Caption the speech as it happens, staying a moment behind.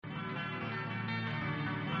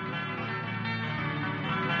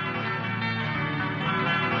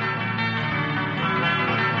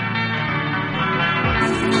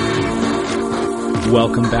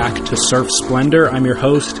Welcome back to Surf Splendor. I'm your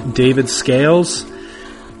host, David Scales.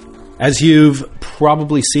 As you've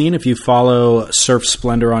probably seen if you follow Surf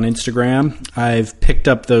Splendor on Instagram, I've picked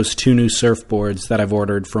up those 2 new surfboards that I've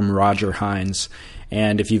ordered from Roger Hines.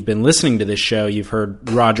 And if you've been listening to this show, you've heard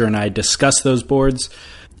Roger and I discuss those boards.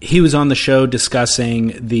 He was on the show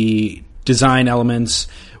discussing the design elements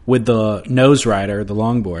with the Nose Rider, the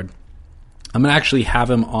longboard. I'm going to actually have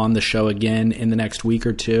him on the show again in the next week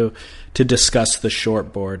or two to discuss the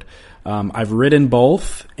shortboard. I've ridden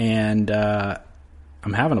both, and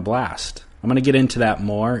I'm having a blast. I'm going to get into that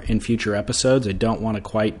more in future episodes. I don't want to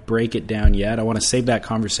quite break it down yet. I want to save that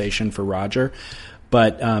conversation for Roger.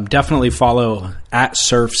 But definitely follow at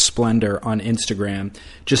Surf Splendor on Instagram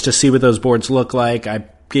just to see what those boards look like. I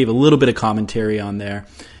gave a little bit of commentary on there.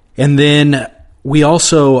 And then we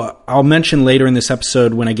also, I'll mention later in this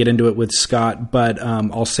episode when I get into it with Scott, but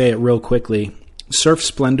I'll say it real quickly.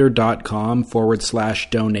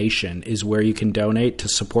 surfsplendor.com/donation is where you can donate to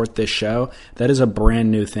support this show. That is a brand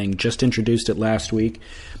new thing. Just introduced it last week.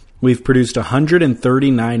 We've produced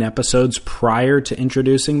 139 episodes prior to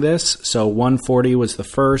introducing this. So 140 was the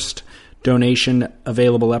first donation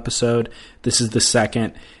available episode. This is the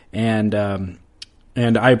second. And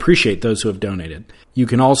I appreciate those who have donated. You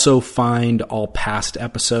can also find all past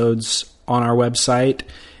episodes on our website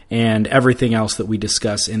and everything else that we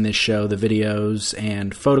discuss in this show, the videos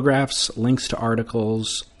and photographs, links to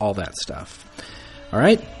articles, all that stuff. All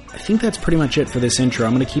right, I think that's pretty much it for this intro.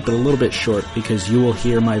 I'm going to keep it a little bit short because you will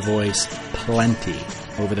hear my voice plenty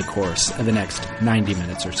over the course of the next 90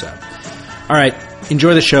 minutes or so. All right,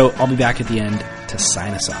 enjoy the show. I'll be back at the end to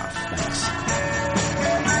sign us off. Thanks.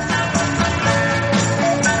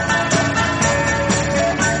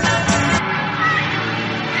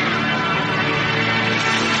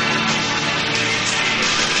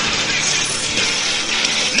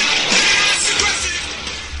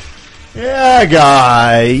 Yeah,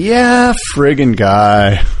 guy. Yeah, friggin'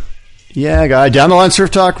 guy. Yeah, guy. Down the Line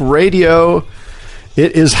Surf Talk Radio.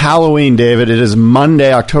 It is Halloween, David. It is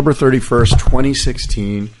Monday, October 31st,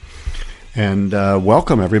 2016. And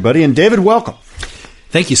welcome, everybody. And David, welcome.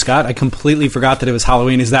 Thank you, Scott. I completely forgot that it was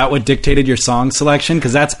Halloween. Is that what dictated your song selection?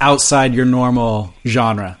 Because that's outside your normal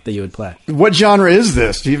genre that you would play. What genre is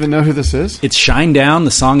this? Do you even know who this is? It's Shinedown.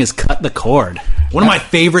 The song is Cut the Cord. One of my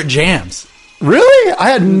favorite jams. Really? I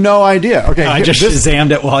had no idea. Okay, I just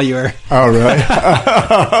Shazammed it while you were... Oh, really?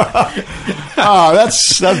 Oh,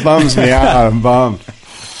 that bums me out. I'm bummed.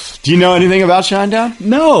 Do you know anything about Shinedown?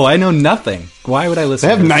 No, I know nothing. Why would I listen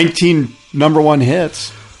to it? They have to 19 number one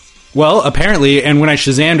hits. Well, apparently, and when I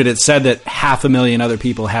Shazammed it, it said that 500,000 other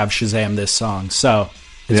people have Shazammed this song. So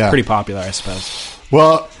it's pretty popular, I suppose.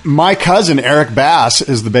 Well, my cousin, Eric Bass,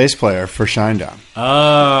 is the bass player for Shinedown.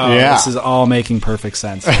 Oh, yeah. This is all making perfect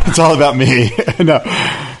sense. It's all about me. No.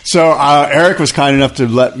 So Eric was kind enough to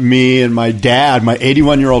let me and my dad, my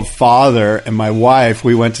 81-year-old father, and my wife,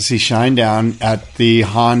 we went to see Shinedown at the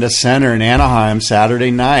Honda Center in Anaheim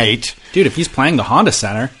Saturday night. Dude, if he's playing the Honda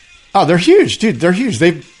Center... Oh, they're huge, dude. They're huge.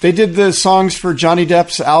 They did the songs for Johnny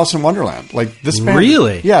Depp's Alice in Wonderland. Like this band.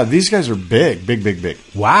 Really? Yeah, these guys are big, big, big, big.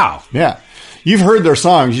 Wow. Yeah. You've heard their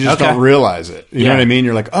songs, you just don't realize it. You know what I mean?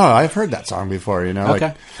 You're like, oh, I've heard that song before. You know,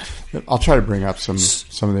 like I'll try to bring up some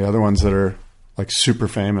of the other ones that are like super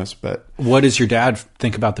famous. But what does your dad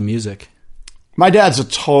think about the music? My dad's a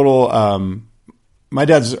total. My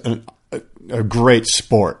dad's a great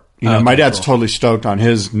sport. You know, my dad's totally stoked on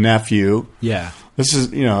his nephew. Yeah. This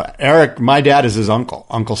is, you know, Eric. My dad is his uncle,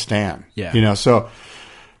 Uncle Stan. Yeah. You know, so,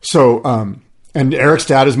 and Eric's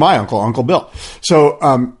dad is my uncle, Uncle Bill.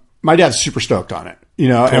 So, my dad's super stoked on it, you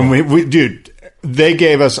know, and we, dude, they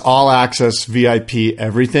gave us all access, VIP,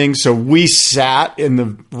 everything. So we sat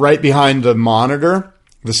right behind the monitor,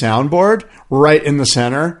 the soundboard, right in the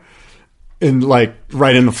center,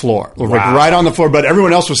 right in the floor, like right on the floor. But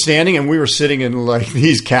everyone else was standing, and we were sitting in like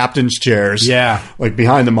these captain's chairs, like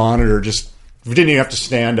behind the monitor. Just we didn't even have to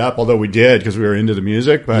stand up, although we did because we were into the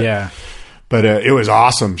music. But it was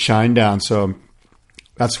awesome, Shinedown. So.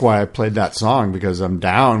 That's why I played that song, because I'm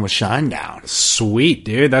down with Shinedown. Sweet,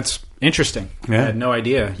 dude. That's interesting. Yeah. I had no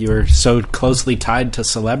idea you were so closely tied to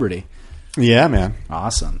celebrity. Yeah, man.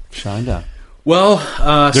 Awesome. Shinedown. Well,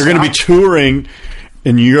 they're going to be touring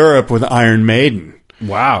in Europe with Iron Maiden.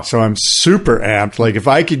 Wow. So I'm super amped. Like, if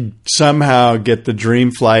I could somehow get the dream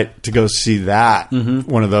flight to go see that,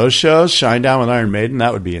 one of those shows, Shinedown with Iron Maiden,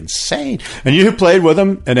 that would be insane. And you who played with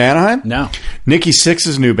them at Anaheim? No. Nikki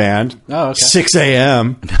Sixx's new band, oh, okay. 6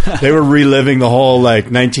 a.m. They were reliving the whole, like,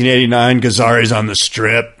 1989 Gazzarri's on the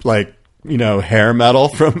Strip, like, you know, hair metal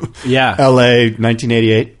from L.A.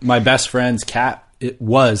 1988. My best friend's cat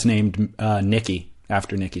was named Nikki.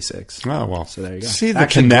 after Nikki Sixx. Oh, well. So there you go. See the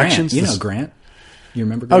Actually, connections. Grant, you know Grant. You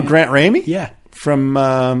remember Grant? Oh, Grant Ramey? Yeah. From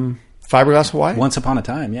Fiberglass Hawaii? Once upon a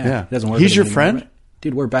time, yeah. Yeah. He doesn't work He's with your him friend? anymore.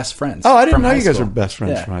 Dude, we're best friends. Oh, I didn't from know high you guys school. are best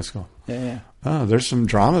friends Yeah. from high school. Yeah. Oh, there's some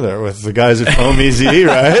drama there with the guys at Foam EZ,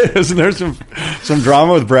 right? Isn't there some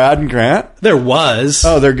drama with Brad and Grant? There was.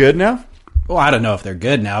 Oh, they're good now? Well, I don't know if they're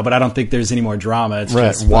good now, but I don't think there's any more drama. It's Right,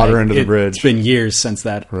 just water under the bridge. It's been years since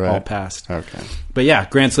that all Right. passed. Okay. But yeah,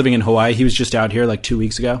 Grant's living in Hawaii. He was just out here like 2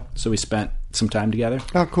 weeks ago, so we spent some time together.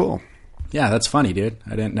 Oh, cool. Yeah, that's funny, dude.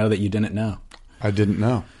 I didn't know that you didn't know. I didn't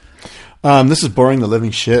know. This is boring the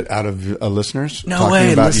living shit out of listeners. No talking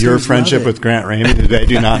way, about listeners your love friendship it. with Grant Ramey that they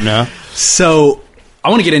do not know. So I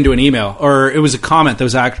want to get into an email, or it was a comment that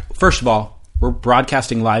was first of all, we're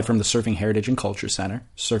broadcasting live from the Surfing Heritage and Culture Center,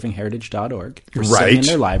 surfingheritage.org. We're sitting in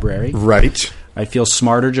their library. Right. I feel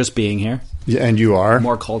smarter just being here, Yeah, and you are.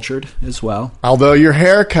 more cultured as well. Although your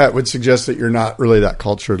haircut would suggest that you're not really that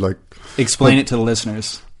cultured. Like, Explain it to the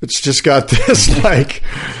listeners. it's just got this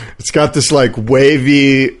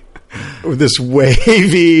wavy.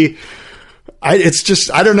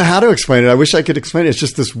 I don't know how to explain it. I wish I could explain it. It's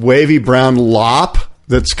just this wavy brown lop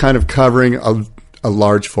that's kind of covering a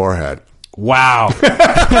large forehead. Wow.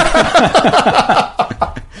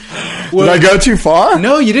 Did I go too far?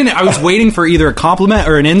 No, you didn't. I was waiting for either a compliment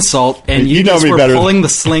or an insult, and you know just me were better pulling the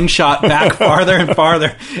slingshot back farther and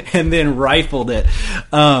farther, and then rifled it.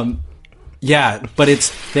 Yeah, but it's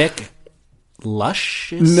thick,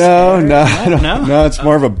 luscious. No. No? It's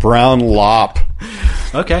more of a brown lop.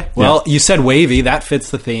 Okay. Well, you said wavy. That fits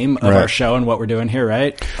the theme of Right. our show and what we're doing here,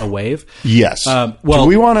 right? A wave. Yes. well, do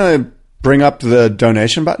we want to bring up the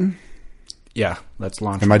donation button? Yeah, let's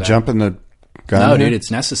launch. Am for I that. jumping the gun? No, here? dude,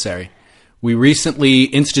 it's necessary. We recently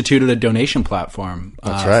instituted a donation platform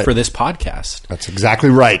right. for this podcast. That's exactly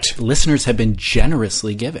right. Listeners have been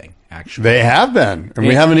generously giving, actually. They have been, and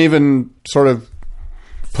we Yeah. haven't even sort of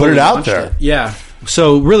put it out there. It. Yeah.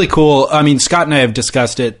 So really cool. I mean, Scott and I have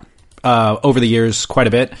discussed it over the years quite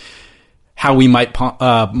a bit, how we might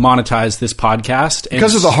monetize this podcast. And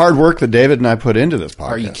Because of the hard work that David and I put into this podcast.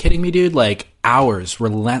 Are you kidding me, dude? Like hours,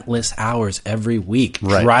 relentless hours every week,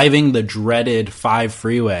 Right. driving the dreaded 5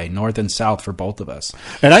 freeway north and south for both of us.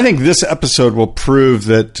 And I think this episode will prove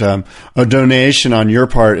that a donation on your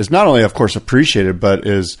part is not only, of course, appreciated, but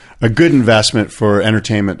is a good investment for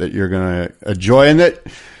entertainment that you're going to enjoy. And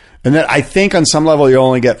that I think on some level you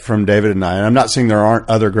only get from David and I. And I'm not saying there aren't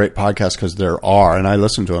other great podcasts, because there are, and I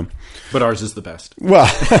listen to them. But ours is the best. Well,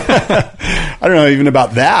 I don't know even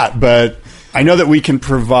about that, but I know that we can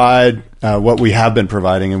provide what we have been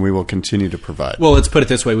providing, and we will continue to provide. Well, let's put it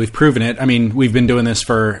this way. We've proven it. I mean, we've been doing this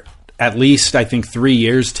for at least, I think, 3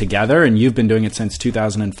 years together, and you've been doing it since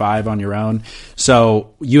 2005 on your own. So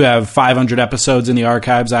you have 500 episodes in the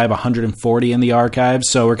archives. I have 140 in the archives.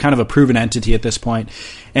 So we're kind of a proven entity at this point.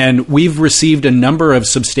 And we've received a number of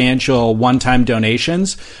substantial one-time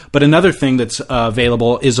donations. But another thing that's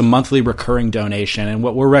available is a monthly recurring donation. And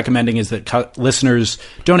what we're recommending is that listeners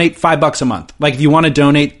donate $5 a month. Like if you want to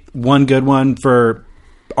donate one good one for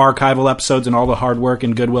archival episodes and all the hard work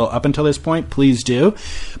and goodwill up until this point, please do.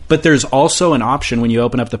 But there's also an option when you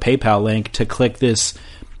open up the PayPal link to click this,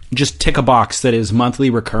 just tick a box that is monthly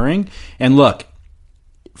recurring. And look,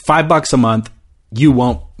 $5 a month, you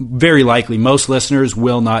won't, very likely, most listeners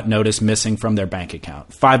will not notice missing from their bank account.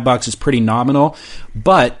 $5 is pretty nominal.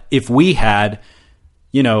 But if we had,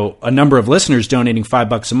 a number of listeners donating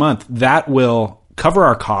 $5 a month, that will cover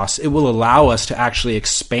our costs. It will allow us to actually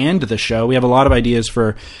expand the show. We have a lot of ideas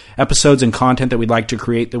for episodes and content that we'd like to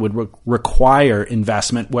create that would require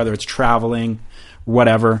investment, whether it's traveling,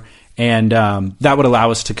 whatever. And that would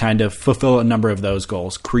allow us to kind of fulfill a number of those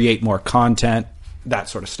goals, create more content, that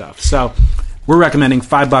sort of stuff. So we're recommending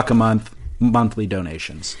 $5 a month, monthly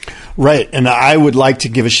donations. Right. And I would like to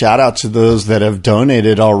give a shout out to those that have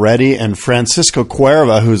donated already. And Francisco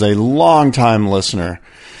Cuerva, who's a longtime listener,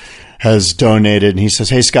 has donated. And he says,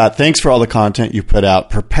 "Hey, Scott, thanks for all the content you put out.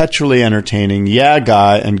 Perpetually entertaining. Yeah,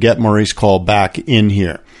 guy. And get Maurice Cole back in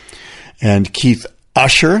here." And Keith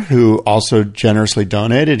Usher, who also generously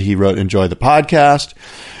donated, he wrote, "Enjoy the podcast."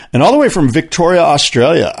 And all the way from Victoria,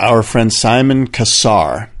 Australia, our friend Simon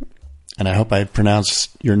Kassar. And I hope I pronounced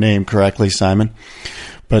your name correctly, Simon.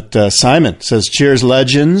 But Simon says, "Cheers,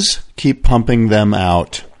 legends. Keep pumping them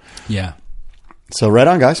out." Yeah. So right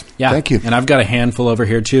on, guys. Yeah. Thank you. And I've got a handful over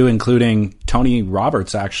here too, including Tony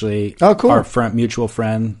Roberts, actually. Oh, cool. Our mutual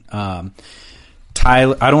friend.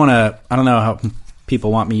 Tyler, I don't know how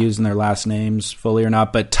people want me using their last names fully or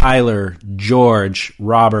not, but Tyler, George,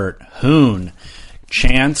 Robert, Hoon,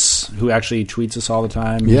 Chance, who actually tweets us all the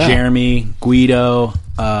time, Yeah. Jeremy, Guido,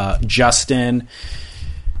 Justin,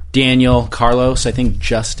 Daniel, Carlos. I think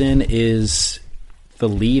Justin is the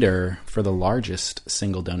leader for the largest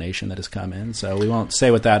single donation that has come in. So we won't say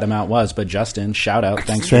what that amount was, but Justin, shout out.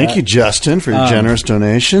 Thanks for that. Thank you, Justin, for your generous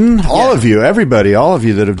donation. All of you, everybody, all of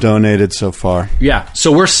you that have donated so far. Yeah,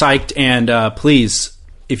 so we're psyched, and please,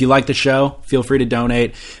 if you like the show, feel free to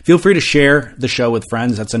donate. Feel free to share the show with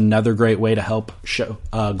friends. That's another great way to help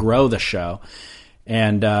grow the show.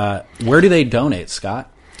 And where do they donate,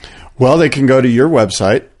 Scott? Well, they can go to your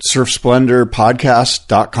website,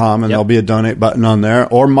 surfsplendorpodcast.com, and there'll be a donate button on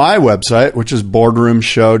there, or my website, which is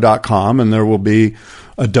boardroomshow.com, and there will be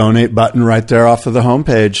a donate button right there off of the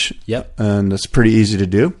homepage. Yep. And it's pretty easy to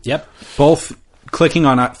do. Yep. Both clicking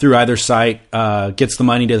on through either site gets the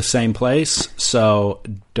money to the same place, so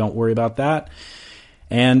don't worry about that.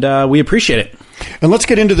 And we appreciate it. And let's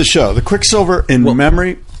get into the show. The Quicksilver in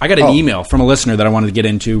memory. I got an email from a listener that I wanted to get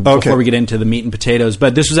into before we get into the meat and potatoes.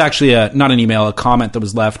 But this was actually not an email, a comment that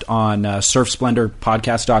was left on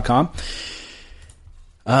surfsplendorpodcast.com.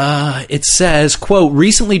 It says, quote,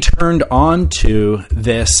 recently turned on to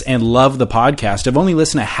this and love the podcast. I've only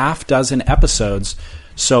listened to half dozen episodes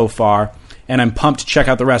so far, and I'm pumped to check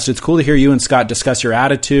out the rest. It's cool to hear you and Scott discuss your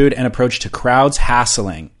attitude and approach to crowds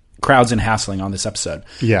and hassling on this episode.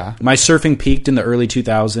 Yeah. My surfing peaked in the early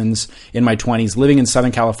 2000s in my 20s, living in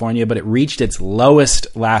Southern California, but it reached its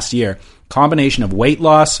lowest last year. Combination of weight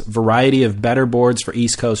loss, variety of better boards for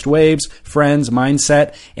East Coast waves, friends,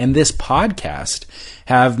 mindset, and this podcast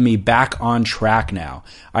have me back on track now.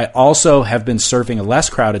 I also have been surfing a less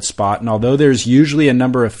crowded spot, and although there's usually a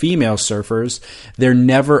number of female surfers, they're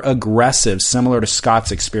never aggressive, similar to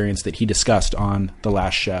Scott's experience that he discussed on the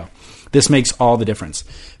last show. This makes all the difference.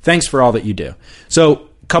 Thanks for all that you do. So,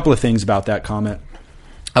 a couple of things about that comment.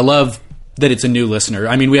 I love that it's a new listener.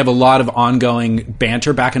 I mean, we have a lot of ongoing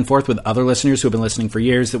banter back and forth with other listeners who have been listening for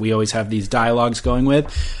years that we always have these dialogues going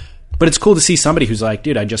with. But it's cool to see somebody who's like,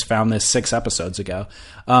 dude, I just found this 6 episodes ago.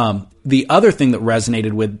 The other thing that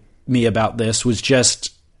resonated with me about this was just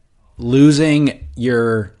losing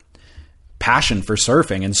your passion for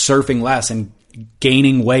surfing and surfing less and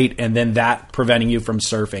gaining weight, and then that preventing you from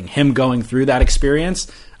surfing. Him going through that experience,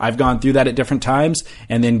 I've gone through that at different times,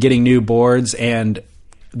 and then getting new boards and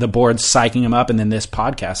the boards psyching him up, and then this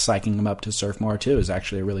podcast psyching him up to surf more too is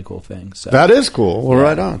actually a really cool thing. So that is cool. Well,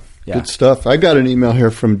 right on. Yeah. Good stuff. I got an email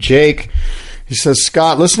here from Jake. He says,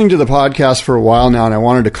 Scott, listening to the podcast for a while now, and I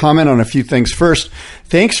wanted to comment on a few things. First,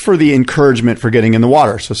 thanks for the encouragement for getting in the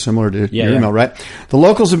water. So similar to your email, right? The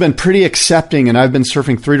locals have been pretty accepting, and I've been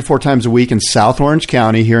surfing 3 to 4 times a week in South Orange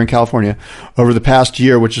County here in California over the past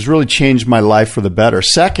year, which has really changed my life for the better.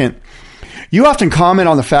 Second, you often comment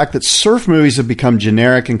on the fact that surf movies have become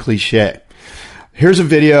generic and cliche. Here's a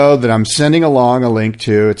video that I'm sending along a link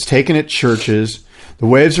to. It's taken at churches. The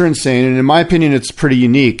waves are insane, and in my opinion, it's pretty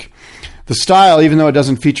unique. The style, even though it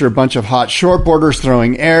doesn't feature a bunch of hot shortboarders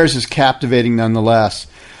throwing airs, is captivating nonetheless.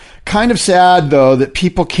 Kind of sad, though, that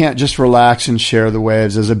people can't just relax and share the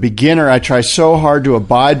waves. As a beginner, I try so hard to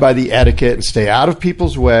abide by the etiquette and stay out of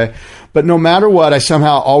people's way, but no matter what, I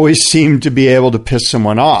somehow always seem to be able to piss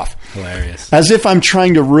someone off. Hilarious. As if I'm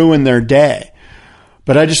trying to ruin their day.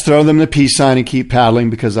 But I just throw them the peace sign and keep paddling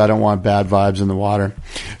because I don't want bad vibes in the water.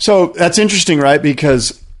 So that's interesting, right?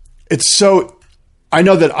 Because it's so... I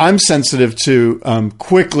know that I'm sensitive to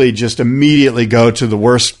quickly just immediately go to the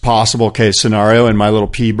worst possible case scenario in my little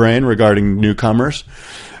pea brain regarding newcomers.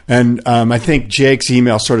 And I think Jake's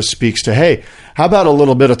email sort of speaks to, hey, how about a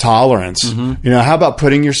little bit of tolerance? Mm-hmm. You know, how about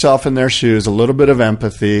putting yourself in their shoes, a little bit of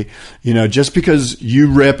empathy? You know, just because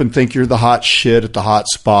you rip and think you're the hot shit at the hot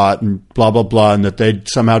spot and blah, blah, blah, and that they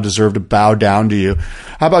somehow deserve to bow down to you.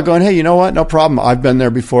 How about going, hey, you know what? No problem. I've been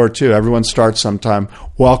there before too. Everyone starts sometime.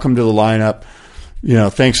 Welcome to the lineup. You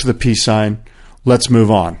know, thanks for the peace sign. Let's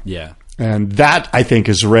move on. Yeah. And that, I think,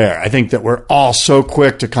 is rare. I think that we're all so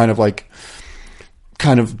quick to kind of,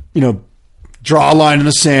 you know, draw a line in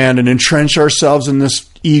the sand and entrench ourselves in this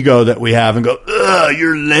ego that we have and go, ugh,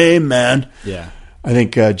 you're lame, man. Yeah. I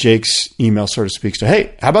think Jake's email sort of speaks to,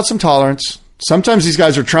 hey, how about some tolerance? Sometimes these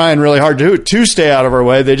guys are trying really hard to stay out of our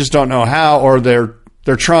way. They just don't know how, or they're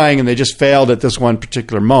trying and they just failed at this one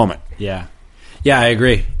particular moment. Yeah. Yeah, I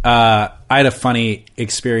agree. I had a funny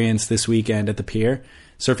experience this weekend at the pier,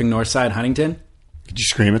 surfing Northside Huntington. Did you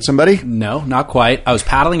scream at somebody? No, not quite. I was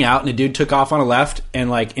paddling out, and a dude took off on a left, and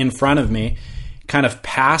like in front of me, kind of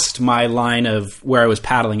past my line of where I was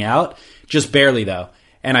paddling out, just barely though.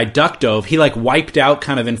 And I duck dove. He like wiped out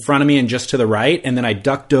kind of in front of me and just to the right, and then I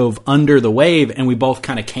duck dove under the wave, and we both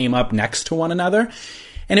kind of came up next to one another.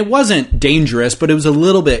 And it wasn't dangerous, but it was a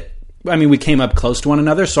little bit, I mean, we came up close to one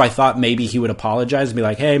another, so I thought maybe he would apologize and be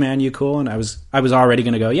like, hey, man, you cool? And I was already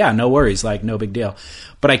going to go, yeah, no worries, like, no big deal.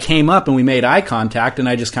 But I came up and we made eye contact, and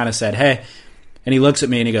I just kind of said, hey. And he looks at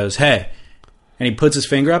me and he goes, hey. And he puts his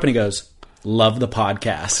finger up and he goes, love the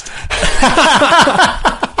podcast.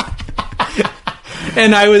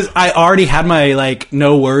 And I already had my, like,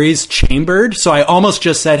 no worries chambered, so I almost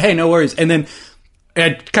just said, hey, no worries. And then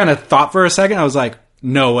I kind of thought for a second. I was like,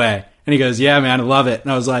 no way. And he goes, yeah, man, I love it.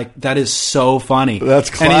 And I was like, that is so funny. That's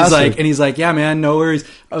classic. And he's like, yeah, man, no worries.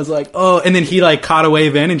 I was like, oh. And then he, like, caught a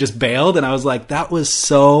wave in and just bailed. And I was like, that was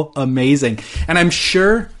so amazing. And I'm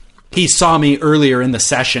sure he saw me earlier in the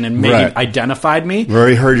session and maybe identified me. Where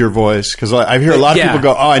he heard your voice. Because I hear a lot of people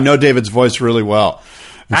go, oh, I know David's voice really well.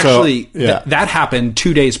 Actually, that happened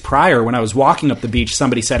 2 days prior when I was walking up the beach.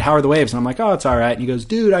 Somebody said, how are the waves? And I'm like, oh, it's all right. And he goes,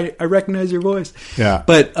 dude, I recognize your voice. Yeah.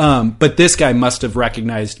 But this guy must have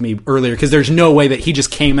recognized me earlier, because there's no way that he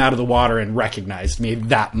just came out of the water and recognized me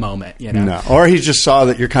that moment. You know? No. Or he just saw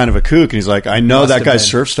that you're kind of a kook and he's like, I know that guy's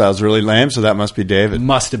surf style is really lame, so that must be David.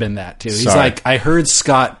 Must have been that too. He's like, I heard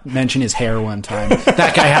Scott mention his hair one time.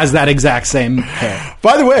 That guy has that exact same hair.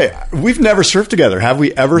 By the way, we've never surfed together. Have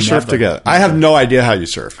we ever surfed together? I have no idea how you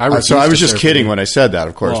surf. So I was just kidding when I said that,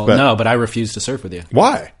 of course. Well, no, but I refuse to surf with you.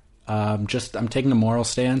 Why? I'm taking a moral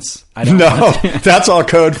stance. That's all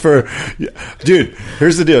code for, dude.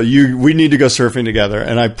 Here's the deal: we need to go surfing together,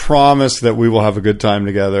 and I promise that we will have a good time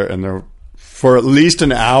together. And for at least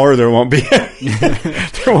an hour, there won't be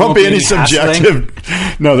any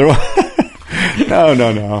subjective. No, there won't.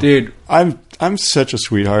 No, dude. I'm such a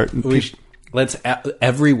sweetheart. Let's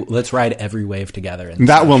ride every wave together.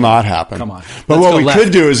 That will not happen. Come on. But what we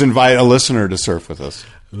could do is invite a listener to surf with us.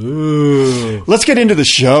 Ooh. Let's get into the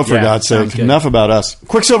show, for God's sake. Enough about us.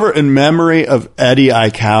 Quicksilver in memory of Eddie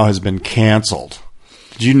Aikau has been canceled.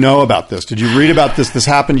 Did you know about this? Did you read about this? This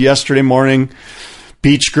happened yesterday morning.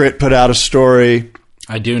 Beach Grit put out a story.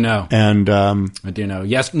 I do know. And I do know.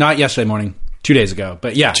 Yes, not yesterday morning. 2 days ago.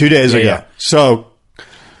 But yeah. 2 days ago. Yeah. So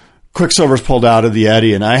Quicksilver's pulled out of the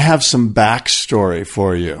Eddie, and I have some backstory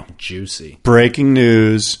for you. Juicy. Breaking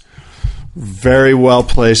news. Very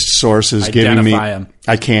well-placed sources giving me... Identify them.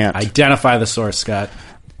 I can't. Identify the source, Scott.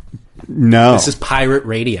 No. This is pirate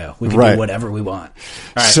radio. We can do whatever we want.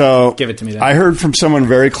 All right, so give it to me then. I heard from someone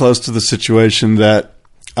very close to the situation that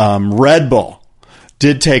Red Bull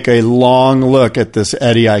did take a long look at this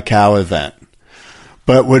Eddie Aikau event,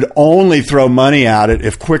 but would only throw money at it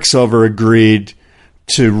if Quicksilver agreed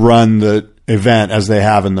to run the event as they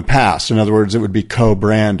have in the past. In other words, it would be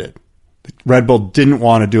co-branded. Red Bull didn't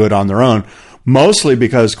want to do it on their own, mostly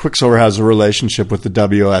because Quicksilver has a relationship with the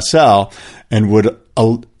WSL and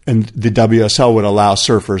the WSL would allow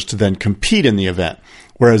surfers to then compete in the event.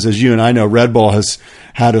 Whereas, as you and I know, Red Bull has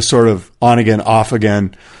had a sort of on-again,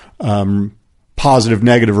 off-again positive,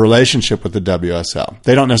 negative relationship with the WSL.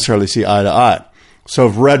 They don't necessarily see eye to eye. So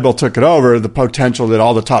if Red Bull took it over, the potential that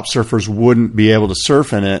all the top surfers wouldn't be able to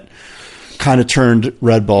surf in it kind of turned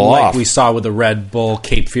Red Bull off. Like we saw with the Red Bull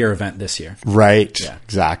Cape Fear event this year. Right. Yeah.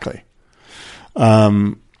 Exactly.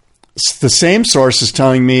 The same source is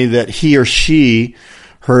telling me that he or she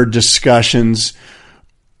heard discussions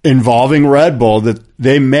involving Red Bull that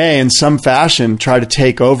they may, in some fashion, try to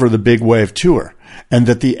take over the Big Wave Tour, and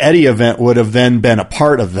that the Eddie event would have then been a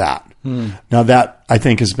part of that. Now that, I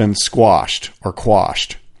think, has been squashed or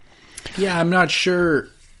quashed. Yeah, I'm not sure.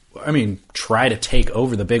 I mean, try to take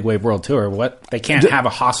over the Big Wave World Tour. What? They can't have a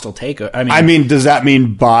hostile takeover. I mean, does that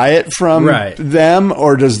mean buy it from them,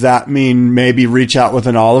 or does that mean maybe reach out with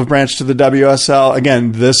an olive branch to the WSL?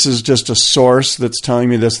 Again, this is just a source that's telling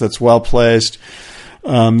me this that's well placed.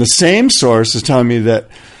 The same source is telling me that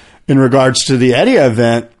in regards to the Eddie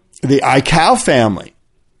event, the Aikau family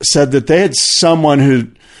said that they had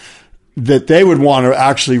someone that they would want to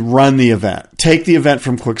actually run the event, take the event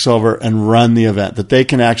from Quicksilver and run the event, that they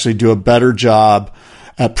can actually do a better job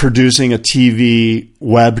at producing a TV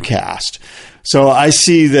webcast. So I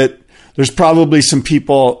see that there's probably some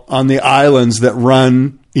people on the islands that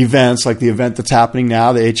run events like the event that's happening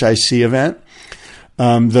now, the HIC event,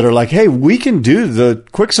 that are like, hey, we can do the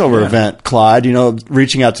Quicksilver event, Clyde,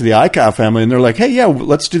 reaching out to the Aikau family. And they're like, hey, yeah,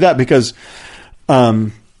 let's do that, because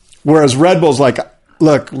whereas Red Bull's like,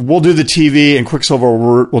 look, we'll do the TV and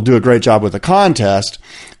Quicksilver will do a great job with the contest,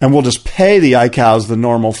 and we'll just pay the Aikaus the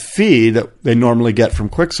normal fee that they normally get from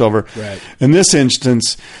Quicksilver. Right. In this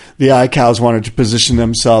instance, the Aikaus wanted to position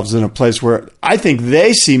themselves in a place where I think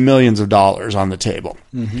they see millions of dollars on the table.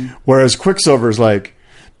 Mm-hmm. Whereas Quicksilver's like,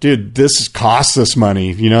 dude, this costs us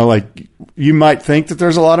money. Like, you might think that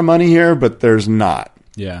there's a lot of money here, but there's not.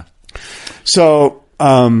 Yeah. So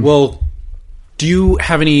Well, do you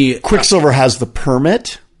have any... Quicksilver has the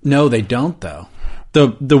permit? No, they don't, though.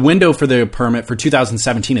 The window for the permit for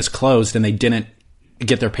 2017 is closed, and they didn't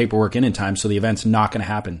get their paperwork in time, so the event's not going to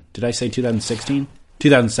happen. Did I say 2016?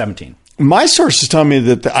 2017. My sources tell me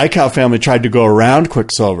that the iCal family tried to go around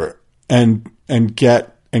Quicksilver and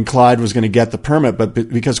Clyde was going to get the permit, but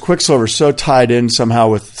because Quicksilver is so tied in somehow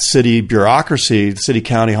with city bureaucracy, city,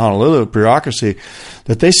 county, Honolulu bureaucracy,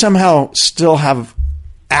 that they somehow still have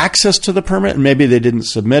access to the permit, and maybe they didn't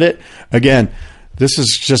submit it. Again, this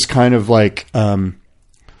is just kind of like, I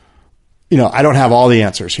don't have all the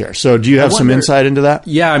answers here. So do you have some insight into that?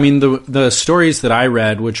 Yeah, I mean, the stories that I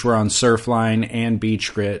read, which were on Surfline and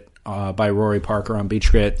Beach Grit by Rory Parker on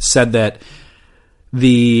Beach Grit, said that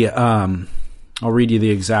I'll read you the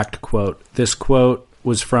exact quote. This quote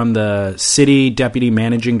was from the city deputy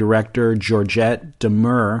managing director, Georgette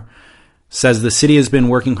Demure. Says the city has been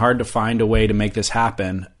working hard to find a way to make this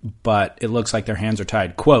happen, but it looks like their hands are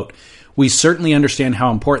tied. Quote, we certainly understand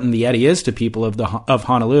how important the Eddie is to people of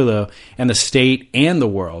Honolulu and the state and the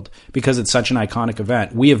world because it's such an iconic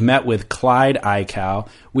event. We have met with Clyde iCal.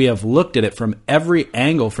 We have looked at it from every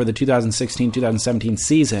angle for the 2016-2017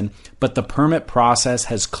 season, but the permit process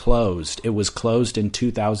has closed. It was closed in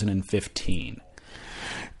 2015.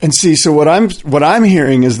 And see, so what I'm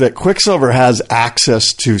hearing is that Quicksilver has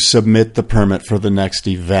access to submit the permit for the next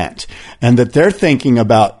event, and that they're thinking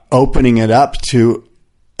about opening it up to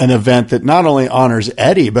an event that not only honors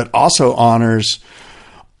Eddie, but also honors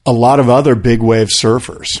a lot of other big wave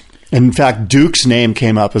surfers. And in fact, Duke's name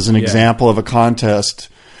came up as an example of a contest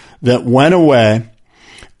that went away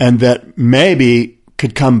and that maybe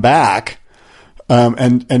could come back,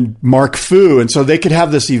 and Mark Fu. And so they could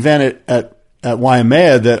have this event at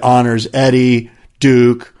Waimea that honors Eddie,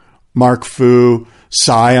 Duke, Mark Fu,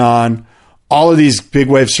 Scion, all of these big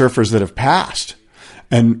wave surfers that have passed,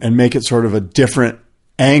 and make it sort of a different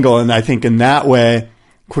angle. And I think in that way,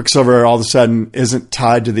 Quicksilver all of a sudden isn't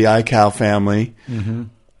tied to the iCal family.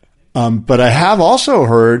 Mm-hmm. But I have also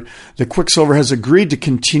heard that Quicksilver has agreed to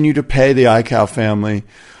continue to pay the iCal family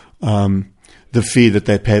the fee that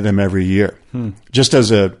they pay them every year, just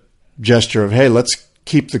as a gesture of, hey, let's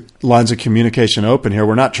keep the lines of communication open here.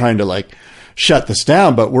 We're not trying to shut this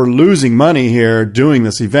down, but we're losing money here doing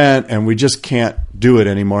this event, and we just can't do it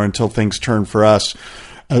anymore until things turn for us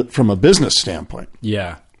from a business standpoint.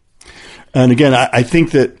 Yeah. And again, I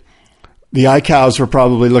think that the iCals were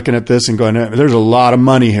probably looking at this and going, there's a lot of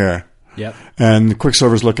money here. Yep. And the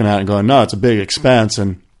Quicksilver's looking at it and going, no, it's a big expense.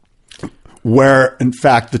 And where, in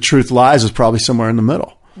fact, the truth lies is probably somewhere in the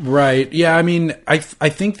middle. Right. Yeah. I mean, I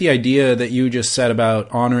think the idea that you just said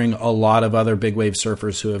about honoring a lot of other big wave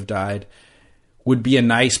surfers who have died would be a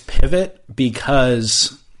nice pivot,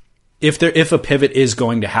 because if a pivot is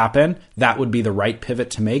going to happen, that would be the right pivot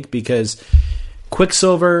to make, because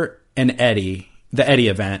Quicksilver and Eddie, the Eddie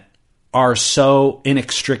event, are so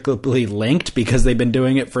inextricably linked because they've been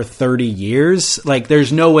doing it for 30 years.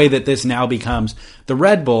 There's no way that this now becomes the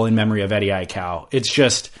Red Bull in memory of Eddie iCal. It's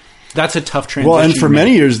just, that's a tough transition. Well, and for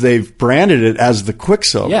many years, they've branded it as the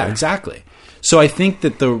Quicksilver. Yeah, exactly. So I think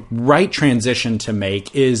that the right transition to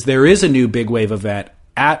make is there is a new big wave event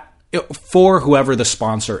for whoever the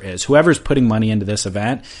sponsor is, whoever's putting money into this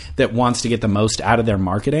event that wants to get the most out of their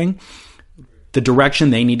marketing. The direction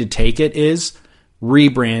they need to take it is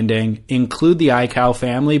rebranding, include the iCal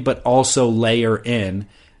family, but also layer in,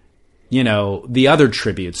 the other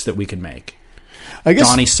tributes that we can make. I guess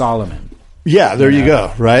Donnie Solomon. Yeah, there you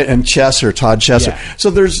go, right? And Todd Chesser. Yeah.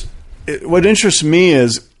 So what interests me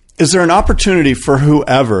is there an opportunity for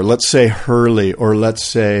whoever, let's say Hurley, or let's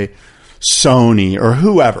say Sony, or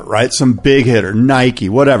whoever, right? Some big hitter, Nike,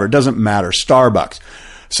 whatever, it doesn't matter, Starbucks.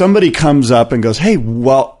 Somebody comes up and goes, hey,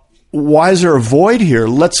 well, why is there a void here?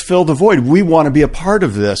 Let's fill the void. We want to be a part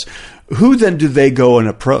of this. Who then do they go and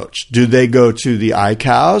approach? Do they go to the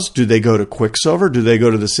iCals? Do they go to Quicksilver? Do they go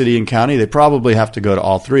to the city and county? They probably have to go to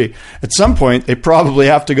all three. At some point, they probably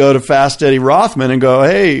have to go to Fast Eddie Rothman and go,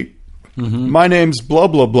 hey, my name's blah,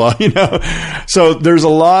 blah, blah. So there's a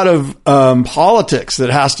lot of politics that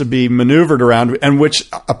has to be maneuvered around, and which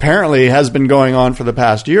apparently has been going on for the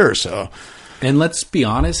past year or so. And let's be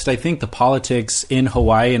honest, I think the politics in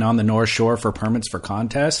Hawaii and on the North Shore for permits for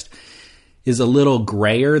contest is a little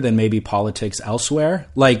grayer than maybe politics elsewhere.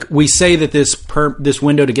 We say that this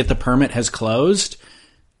window to get the permit has closed.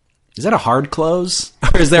 Is that a hard close?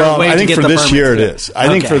 Or is there a way to get the permit? I think for this year it is. I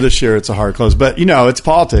think for this year it's a hard close. But, it's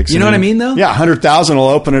politics. You know what I mean, though? Yeah, 100,000 will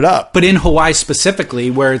open it up. But in Hawaii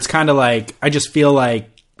specifically, where it's kind of I just feel I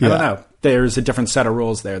don't know, there's a different set of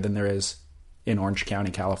rules there than there is in Orange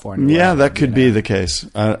County, California. Yeah, that could be the case.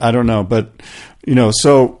 I don't know. But,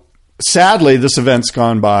 so sadly, this event's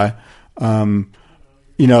gone by.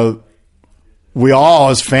 We all,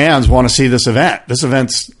 as fans, want to see this event. This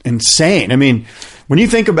event's insane. I mean, when you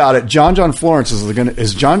think about it, John Florence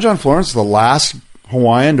is John Florence the last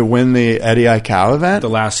Hawaiian to win the Eddie Aikau event? The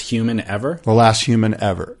last human ever? The last human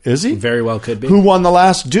ever. Is he? Very well could be. Who won the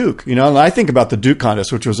last Duke? And I think about the Duke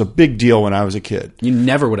contest, which was a big deal when I was a kid. You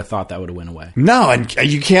never would have thought that would have went away. No, and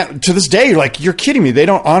you can't, to this day, you're like, you're kidding me. They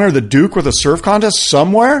don't honor the Duke with a surf contest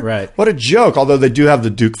somewhere? Right. What a joke. Although they do have the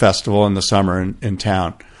Duke Festival in the summer in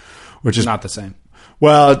town, which is not the same.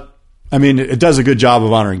 Well, I mean, it does a good job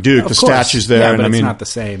of honoring Duke. The statue's there. Yeah, but and it's not the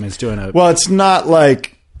same as doing a... Well, it's not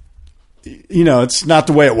like... it's not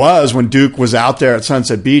the way it was when Duke was out there at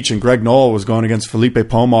Sunset Beach and Greg Knoll was going against Felipe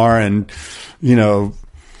Pomar and,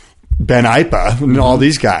 Ben Ipa and all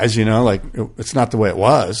these guys, it's not the way it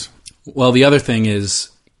was. Well, the other thing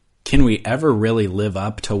is, can we ever really live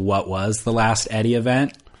up to what was the last Eddie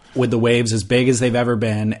event with the waves as big as they've ever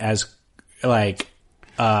been, as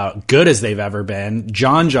good as they've ever been?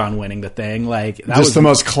 John winning the thing, that was the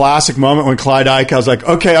most classic moment when Clyde Aikau was like,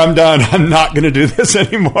 "Okay, I'm done. I'm not going to do this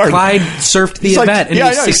anymore." Clyde surfed the event, and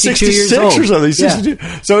he's 62 years old. Or something. He's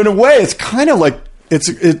 62. So in a way, it's kind of like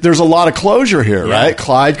there's a lot of closure here, right?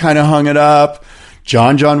 Clyde kind of hung it up.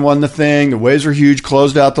 John won the thing. The waves were huge.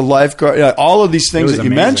 Closed out the lifeguard. All of these things that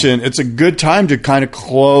you mentioned. It's a good time to kind of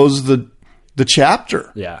close the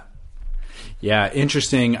chapter. Yeah.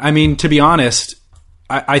 Interesting. I mean, to be honest,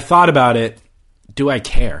 I thought about it. Do I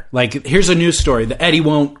care? Here's a news story. The Eddie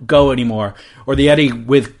won't go anymore. Or the Eddie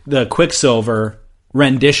with the Quicksilver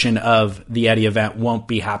rendition of the Eddie event won't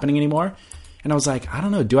be happening anymore. And I was like, I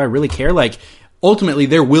don't know. Do I really care? Ultimately,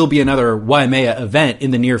 there will be another Waimea event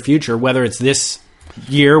in the near future, whether it's this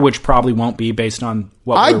year, which probably won't be based on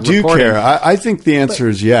what we're recording. I do care. I think the answer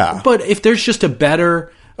is yeah. But if there's just a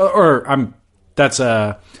better... that's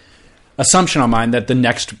a... assumption on mine that the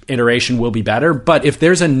next iteration will be better. But if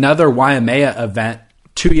there's another Waimea event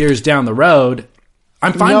 2 years down the road,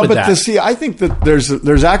 I'm fine with that. I think that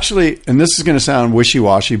there's actually, and this is going to sound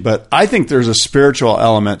wishy-washy, but I think there's a spiritual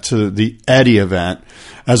element to the Eddie event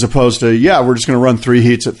as opposed to, we're just going to run 3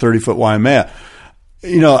 heats at 30-foot Waimea.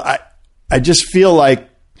 I just feel like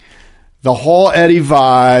the whole Eddie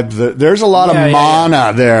vibe, there's a lot of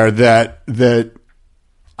mana there that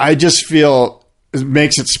I just feel... It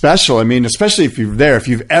makes it special. I mean, especially if you're there, if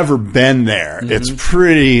you've ever been there, it's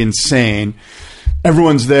pretty insane.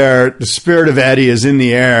 Everyone's there. The spirit of Eddie is in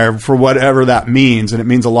the air for whatever that means. And it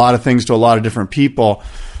means a lot of things to a lot of different people.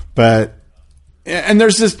 And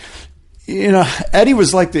there's this, Eddie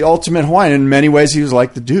was like the ultimate Hawaiian. In many ways, he was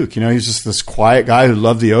like the Duke. He was just this quiet guy who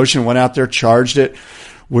loved the ocean, went out there, charged it,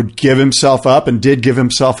 would give himself up and did give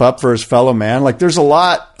himself up for his fellow man. There's a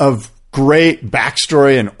lot of great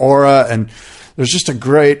backstory and aura, and there's just a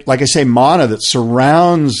great, like I say, mana that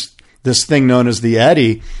surrounds this thing known as the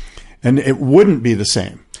Eddie, and it wouldn't be the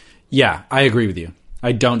same. Yeah, I agree with you.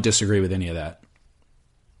 I don't disagree with any of that.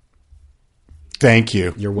 Thank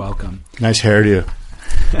you. You're welcome. Nice hairdo.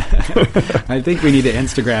 I think we need to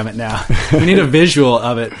Instagram it now. We need a visual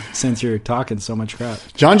of it since you're talking so much crap.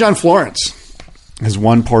 John Florence has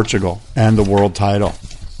won Portugal and the world title.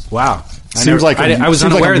 Wow. Seems like a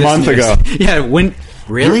month ago. Yeah, when...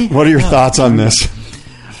 Really? What are your thoughts on this?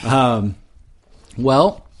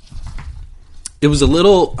 Well, it was a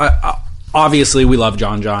little... obviously, we love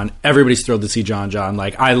John. Everybody's thrilled to see John.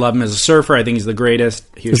 I love him as a surfer. I think he's the greatest.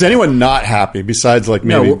 Is anyone not happy besides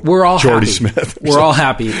maybe we're all Jordy happy. Smith? We're all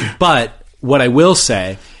happy. But what I will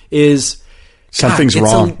say is... Something's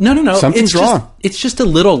wrong. No. Something's wrong. It's just a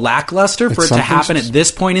little lackluster for it to happen at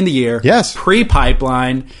this point in the year. Yes.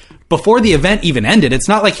 Pre-pipeline. Before the event even ended. It's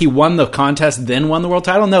not like he won the contest, then won the world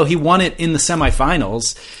title. No, he won it in the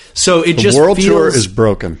semifinals. So the world tour is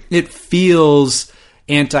broken. It feels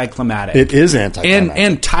anticlimactic. It is anticlimactic.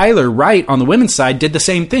 And Tyler Wright on the women's side did the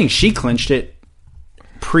same thing. She clinched it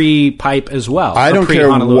pre-pipe as well. I don't care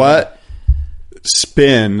what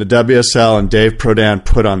spin the WSL and Dave Prodan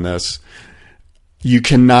put on this. You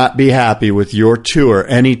cannot be happy with your tour,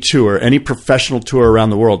 any professional tour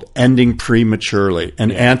around the world, ending prematurely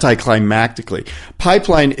and anticlimactically.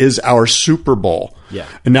 Pipeline is our Super Bowl. Yeah.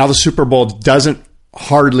 And now the Super Bowl doesn't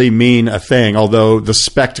hardly mean a thing, although the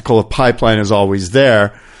spectacle of Pipeline is always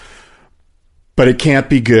there. But it can't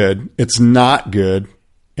be good. It's not good.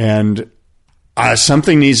 And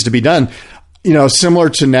something needs to be done. Similar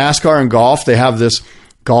to NASCAR and golf, they have this...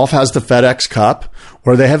 Golf has the FedEx Cup,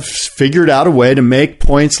 where they have figured out a way to make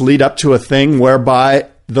points lead up to a thing whereby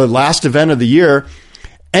the last event of the year,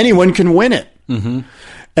 anyone can win it. Mm-hmm.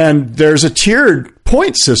 And there's a tiered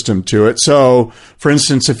point system to it. So, for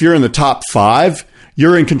instance, if you're in the top 5,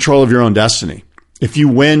 you're in control of your own destiny. If you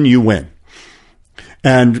win, you win.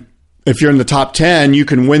 And if you're in the top 10, you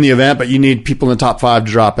can win the event, but you need people in the top 5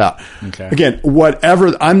 to drop out. Okay. Again,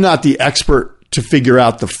 I'm not the expert to figure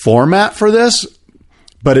out the format for this,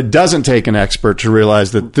 but it doesn't take an expert to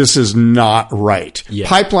realize that this is not right. Yeah.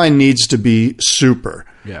 Pipeline needs to be super.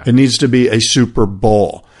 Yeah. It needs to be a Super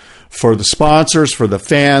Bowl for the sponsors, for the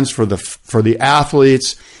fans, for the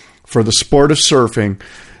athletes, for the sport of surfing.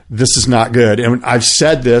 This is not good. And I've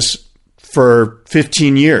said this for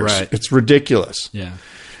 15 years. Right. It's ridiculous. Yeah.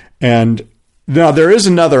 And now there is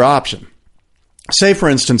another option. Say, for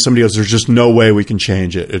instance, somebody goes, there's just no way we can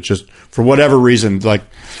change it. It's just, for whatever reason, like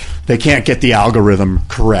they can't get the algorithm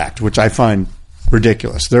correct, which I find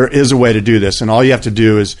ridiculous. There is a way to do this. And all you have to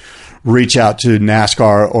do is reach out to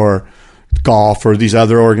NASCAR or golf or these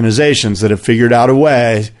other organizations that have figured out a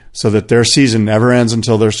way so that their season never ends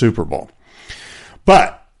until their Super Bowl.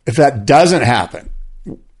 But if that doesn't happen,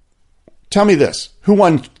 tell me this. Who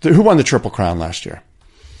won the Triple Crown last year?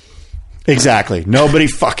 Exactly. Nobody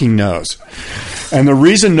fucking knows. And the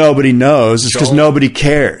reason nobody knows is because nobody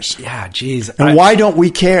cares. Yeah, geez. And why don't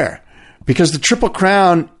we care? Because the Triple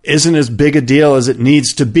Crown isn't as big a deal as it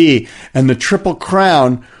needs to be. And the Triple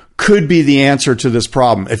Crown could be the answer to this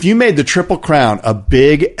problem. If you made the Triple Crown a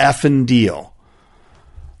big effing deal,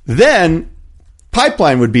 then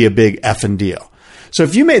Pipeline would be a big effing deal. So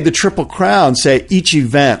if you made the Triple Crown, say each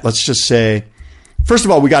event, let's just say, first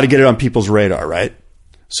of all, we got to get it on people's radar, right?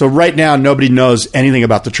 So right now, nobody knows anything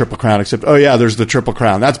about the Triple Crown except, oh yeah, there's the Triple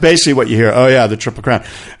Crown. That's basically what you hear. Oh yeah, the Triple Crown.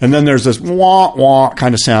 And then there's this wah, wah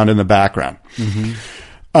kind of sound in the background.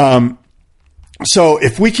 Mm-hmm. So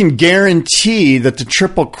if we can guarantee that the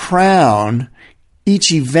Triple Crown,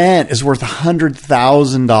 each event is worth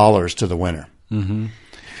 $100,000 to the winner. Mm-hmm.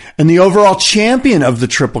 And the overall champion of the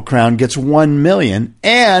Triple Crown gets $1 million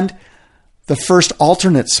and the first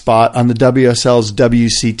alternate spot on the WSL's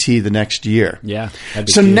WCT the next year. Yeah.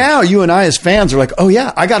 So now you and I as fans are like, oh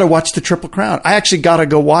yeah, I got to watch the Triple Crown. I actually got to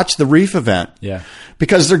go watch the Reef event. Yeah.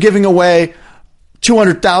 Because they're giving away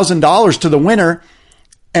 $200,000 to the winner.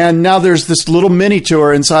 And now there's this little mini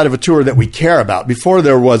tour inside of a tour that we care about. Before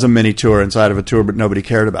there was a mini tour inside of a tour, but nobody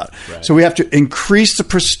cared about. Right. So we have to increase the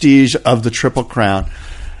prestige of the Triple Crown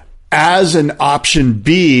as an option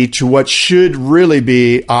B to what should really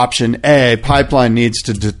be option A. Pipeline needs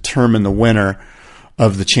to determine the winner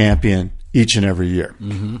of the champion each and every year.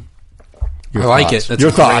 Mm-hmm. I like it. That's a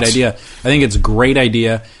great idea. I think it's a great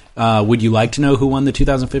idea. Would you like to know who won the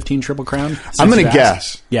 2015 Triple Crown? I'm going to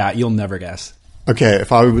guess. Yeah, you'll never guess. Okay,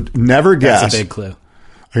 if I would never guess. That's a big clue.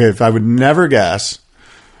 Okay, if I would never guess.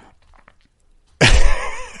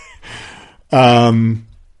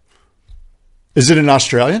 Is it an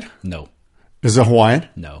Australian? No. Is it Hawaiian?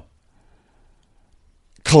 No.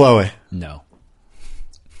 Chloe? No.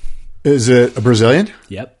 Is it a Brazilian?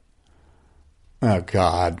 Yep. Oh,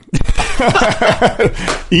 God.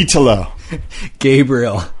 Italo.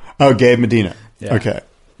 Gabriel. Oh, Gabe Medina. Yeah. Okay.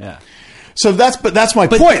 Yeah. So that's my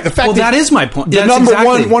point. The fact that is my point. The That's number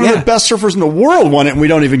exactly, one of the best surfers in the world won it, and we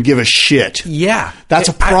don't even give a shit. Yeah. That's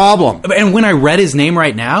a problem. And when I read his name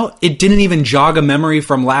right now, it didn't even jog a memory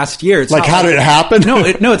from last year. It's like, how did it happen? No,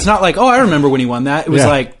 it's not like, oh, I remember when he won that. It was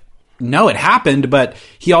like, no, it happened, but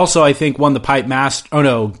he also, I think, won the Pipe Master. Oh,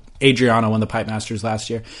 no, Adriano won the Pipe Masters last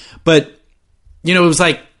year. But, it was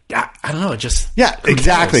like, I don't know, it just... Yeah,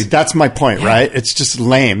 exactly. That's my point, right? It's just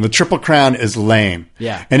lame. The Triple Crown is lame.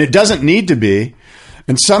 Yeah. And it doesn't need to be.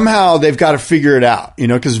 And somehow they've got to figure it out,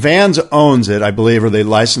 because Vans owns it, I believe, or they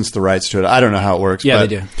license the rights to it. I don't know how it works. Yeah, they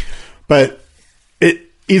do. But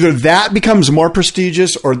either that becomes more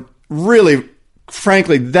prestigious or really,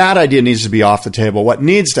 frankly, that idea needs to be off the table. What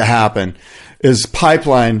needs to happen is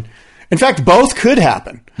Pipeline... In fact, both could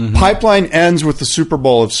happen. Mm-hmm. Pipeline ends with the Super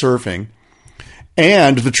Bowl of surfing,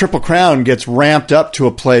 and the Triple Crown gets ramped up to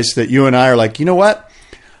a place that you and I are like, you know what?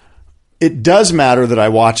 It does matter that I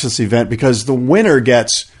watch this event because the winner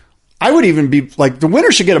gets, I would even be like, the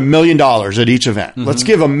winner should get $1 million at each event. Mm-hmm. Let's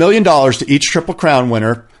give $1 million to each Triple Crown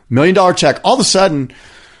winner, $1 million check. All of a sudden,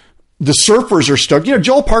 the surfers are stoked.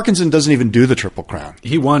 Joel Parkinson doesn't even do the Triple Crown.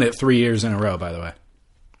 He won it 3 years in a row, by the way.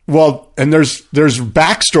 Well, and there's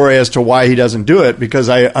backstory as to why he doesn't do it, because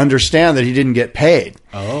I understand that he didn't get paid.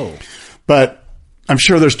 Oh. But I'm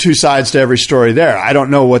sure there's two sides to every story there. I don't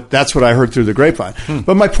know that's what I heard through the grapevine.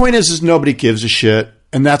 But my point is nobody gives a shit,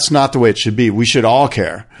 and that's not the way it should be. We should all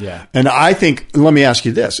care. Yeah. And I think, let me ask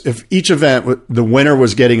you this. If each event, the winner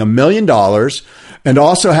was getting $1 million and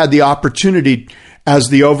also had the opportunity as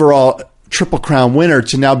the overall Triple Crown winner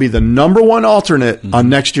to now be the number one alternate on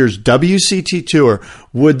next year's WCT Tour.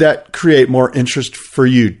 Would that create more interest for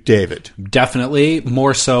you, David? Definitely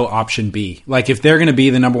more so option B. Like if they're going to be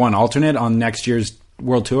the number one alternate on next year's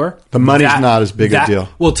World Tour, the money's not as big a deal.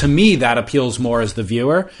 Well, to me, that appeals more as the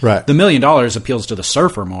viewer. Right. The $1 million appeals to the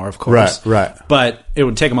surfer more, of course. Right. But it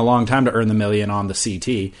would take them a long time to earn the $1 million on the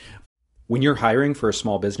CT. When you're hiring for a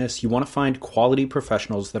small business, you want to find quality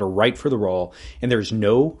professionals that are right for the role, and there's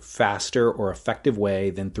no faster or effective way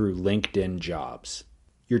than through LinkedIn Jobs.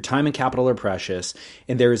 Your time and capital are precious,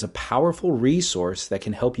 and there is a powerful resource that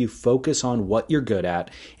can help you focus on what you're good at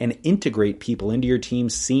and integrate people into your team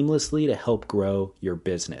seamlessly to help grow your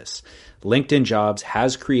business. LinkedIn Jobs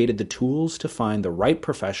has created the tools to find the right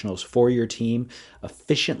professionals for your team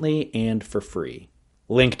efficiently and for free.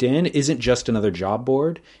 LinkedIn isn't just another job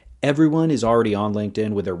board. Everyone is already on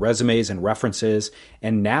LinkedIn with their resumes and references,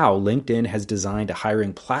 and now LinkedIn has designed a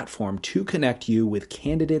hiring platform to connect you with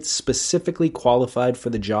candidates specifically qualified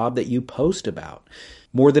for the job that you post about.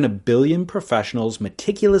 More than 1 billion professionals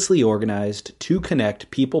meticulously organized to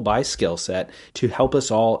connect people by skill set to help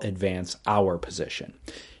us all advance our position.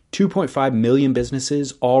 2.5 million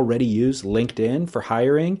businesses already use LinkedIn for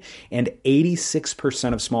hiring, and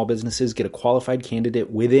 86% of small businesses get a qualified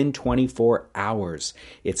candidate within 24 hours.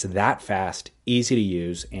 It's that fast, easy to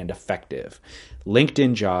use, and effective.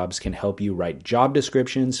 LinkedIn Jobs can help you write job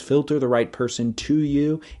descriptions, filter the right person to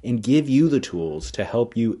you, and give you the tools to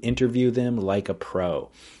help you interview them like a pro.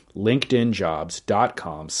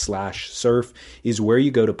 LinkedInjobs.com/surf is where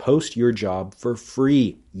you go to post your job for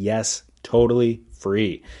free. Yes, totally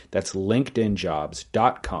free. That's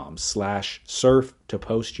LinkedInjobs.com/surf to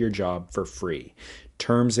post your job for free.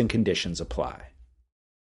 Terms and conditions apply.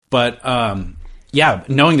 But yeah,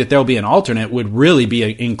 knowing that there'll be an alternate would really be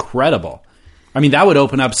incredible. I mean, that would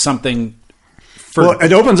open up something. Well,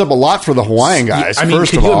 it opens up a lot for the Hawaiian guys. I mean,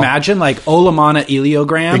 first could of you all. imagine like Olamana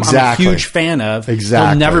Iliogram? Exactly. I'm a huge fan of. Exactly.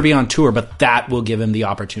 He'll never be on tour, but that will give him the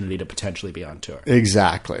opportunity to potentially be on tour.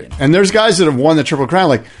 Exactly. And there's guys that have won the Triple Crown,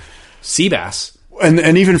 like Seabass.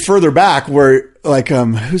 and even further back, where like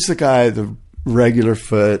who's the guy, the regular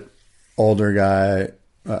foot, older guy.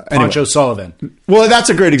 Anyway. Poncho Sullivan. Well,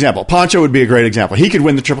 that's a great example. Poncho would be a great example. He could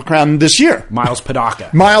win the Triple Crown this year. Miles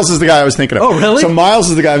Padaka. Miles is the guy I was thinking of. Oh, really? So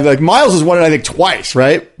Miles is the guy, like Miles has won it, I think, twice,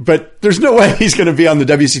 right? But there's no way he's going to be on the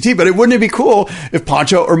WCT. But wouldn't it be cool if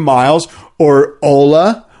Poncho or Miles or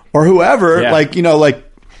Ola or whoever, like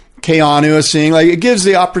Keanu is seeing, like it gives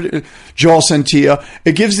the opportunity, Joel Santillo,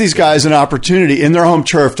 it gives these guys an opportunity in their home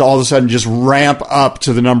turf to all of a sudden just ramp up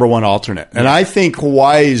to the number one alternate. And I think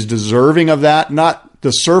Hawaii is deserving of that, not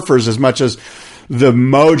the surfers as much as the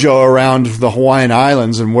mojo around the Hawaiian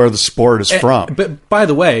Islands and where the sport is from. But by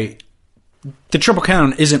the way, the Triple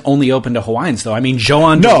Crown isn't only open to Hawaiians, though. I mean,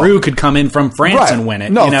 Johan Daru could come in from France and win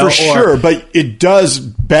it. No, for sure. But it does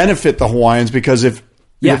benefit the Hawaiians because if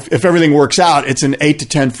everything works out, it's an 8 to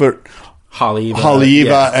 10 foot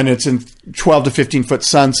Haleiwa, and it's in 12 to 15 foot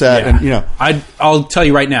Sunset. Yeah. And I'll tell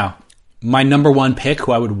you right now, my number one pick,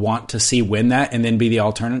 who I would want to see win that and then be the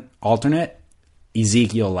alternate,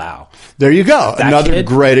 Ezekiel Lau. There you go. Another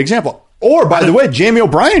great example. Or, by the way, Jamie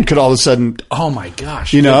O'Brien could all of a sudden. Oh my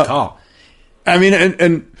gosh! Good call. I mean,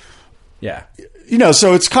 and yeah,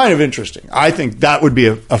 so it's kind of interesting. I think that would be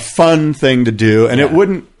a fun thing to do, and it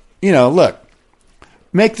wouldn't. Look,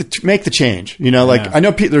 make the change. I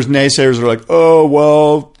know there's naysayers that are like, oh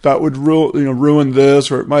well, that would ruin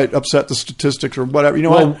this, or it might upset the statistics, or whatever.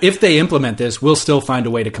 What? If they implement this, we'll still find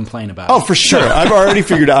a way to complain about it. Oh, for sure. I've already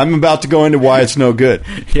figured out. I'm about to go into why it's no good.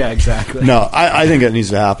 Yeah, exactly. No, I think it needs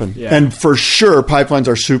to happen. Yeah. And for sure, pipelines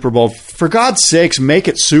are Super Bowl. For God's sakes, make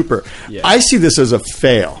it super. Yeah. I see this as a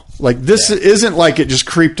fail. Like this isn't like it just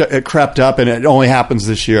crept up and it only happens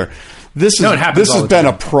this year. This has been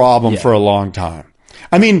a problem for a long time.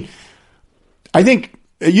 I mean, I think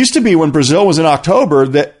it used to be when Brazil was in October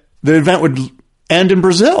that the event would end in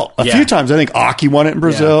Brazil a few times. I think Aki won it in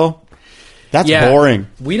Brazil. Yeah. That's boring.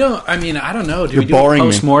 I don't know. Do we do a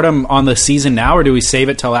post-mortem on the season now, or do we save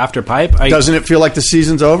it till after Pipe? Doesn't it feel like the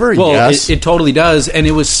season's over? Well, yes. It totally does. And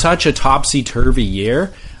it was such a topsy-turvy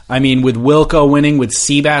year. I mean, with Wilco winning, with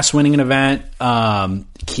Seabass winning an event,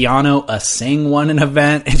 Keanu Asing won an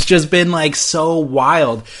event. It's just been like so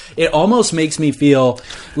wild. It almost makes me feel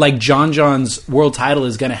like John John's world title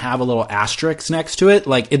is going to have a little asterisk next to it,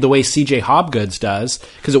 like in the way CJ Hobgoods does,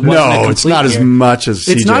 because it wasn't a complete it's not year. As much as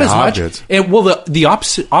it's CJ not Hobgoods. As much. The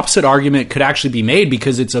opposite argument could actually be made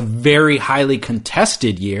because it's a very highly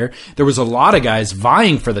contested year. There was a lot of guys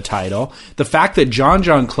vying for the title. The fact that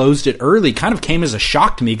John closed it early kind of came as a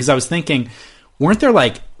shock to me because I was thinking, weren't there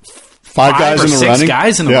like 5 guys or in the 6 running.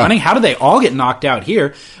 guys in the running. How did they all get knocked out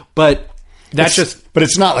here? But that's But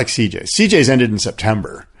it's not like CJ's. CJ's ended in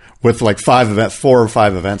September with like 4 or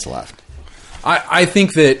 5 events left. I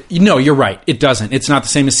think that, you're right. It doesn't. It's not the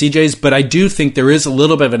same as CJ's, but I do think there is a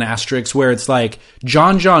little bit of an asterisk where it's like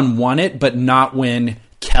John won it, but not when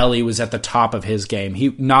Kelly was at the top of his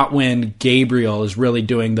game. Not when Gabriel is really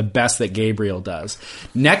doing the best that Gabriel does.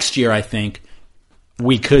 Next year, I think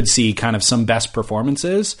we could see kind of some best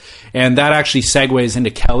performances, and that actually segues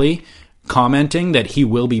into Kelly commenting that he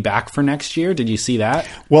will be back for next year. Did you see that?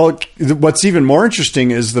 Well, what's even more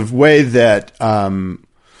interesting is the way that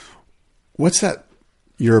what's that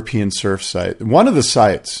European surf site? One of the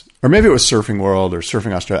sites, or maybe it was Surfing World or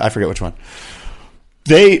Surfing Australia, I forget which one.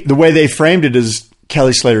 The way they framed it is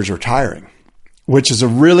Kelly Slater's retiring, which is a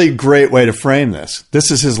really great way to frame this. This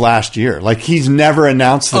is his last year. Like, he's never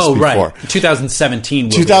announced this before. Right.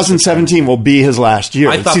 2017 will be his last year.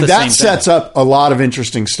 I thought See, the that same sets thing. up a lot of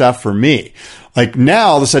interesting stuff for me. Like, now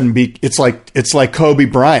all of a sudden it's like Kobe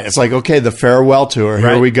Bryant. It's like, okay, the farewell tour.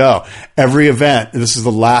 Here we go. Every event, this is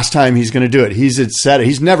the last time he's going to do it. He's said it.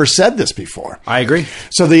 He's never said this before. I agree.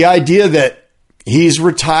 So the idea that he's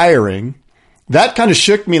retiring, that kind of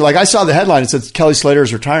shook me. Like, I saw the headline. It said Kelly Slater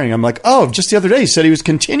is retiring. I'm like, oh, just the other day he said he was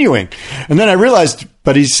continuing. And then I realized,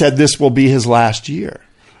 but he said this will be his last year.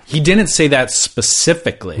 He didn't say that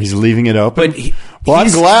specifically. He's leaving it open. But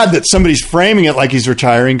I'm glad that somebody's framing it like he's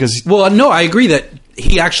retiring, because no, I agree that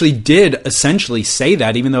he actually did essentially say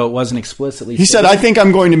that, even though it wasn't explicitly. He said, I think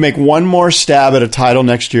I'm going to make one more stab at a title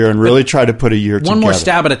next year and really try to put a year together. One more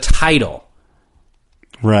stab at a title.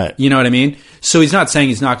 Right. You know what I mean? So he's not saying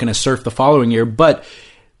he's not going to surf the following year, but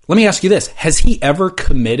let me ask you this. Has he ever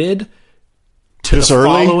committed to this the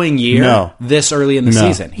early? Following year No. this early in the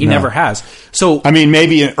season? He never has. So, I mean,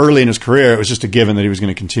 maybe early in his career, it was just a given that he was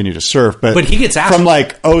going to continue to surf. But he gets asked from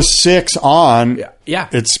like 06 on,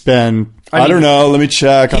 it's been, I don't know, let me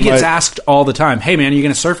check. He gets asked all the time, hey man, are you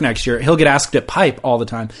going to surf next year? He'll get asked at Pipe all the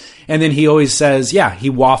time. And then he always says, he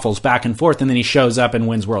waffles back and forth, and then he shows up and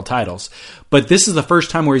wins world titles. But this is the first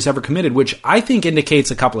time where he's ever committed, which I think indicates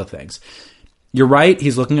a couple of things. You're right,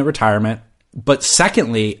 he's looking at retirement. But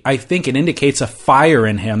secondly, I think it indicates a fire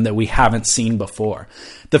in him that we haven't seen before.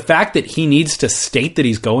 The fact that he needs to state that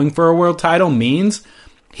he's going for a world title means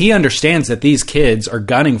he understands that these kids are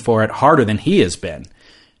gunning for it harder than he has been.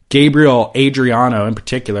 Gabriel, Adriano in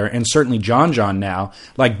particular, and certainly John now,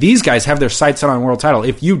 like, these guys have their sights set on a world title.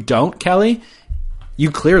 If you don't, Kelly,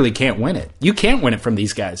 you clearly can't win it. You can't win it from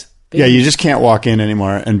these guys. You just can't walk in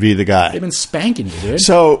anymore and be the guy. They've been spanking you, dude.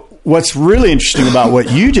 So what's really interesting about what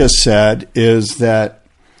you just said is that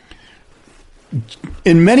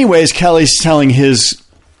in many ways, Kelly's telling his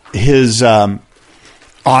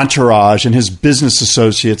entourage and his business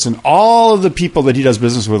associates and all of the people that he does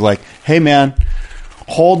business with, like, hey man,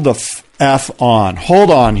 hold the F on.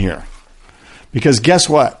 Hold on here. Because guess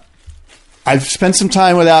what? I've spent some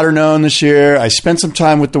time with Outerknown this year. I spent some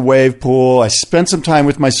time with the Wave Pool. I spent some time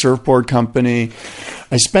with my surfboard company.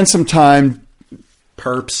 I spent some time...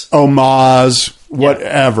 Perps. Omaz,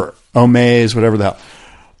 whatever. Omaze, whatever the hell.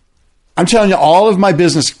 I'm telling you, all of my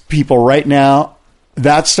business people right now,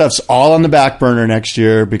 that stuff's all on the back burner next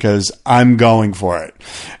year because I'm going for it.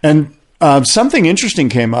 And something interesting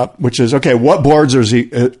came up, which is, okay, what boards is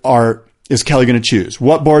Kelly going to choose?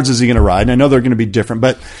 What boards is he going to ride? And I know they're going to be different,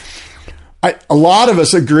 but a lot of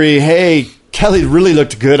us agree, hey, Kelly really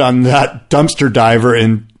looked good on that dumpster diver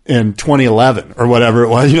in 2011 or whatever it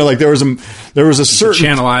was. Like, there was a certain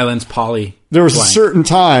Channel Islands poly. There was a certain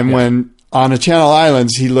time when on a Channel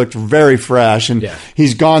Islands he looked very fresh, and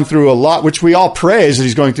he's gone through a lot, which we all praise that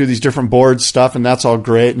he's going through these different board stuff, and that's all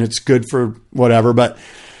great and it's good for whatever. But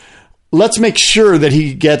let's make sure that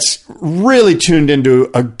he gets really tuned into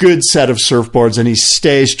a good set of surfboards and he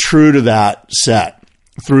stays true to that set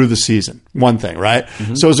through the season. One thing, right?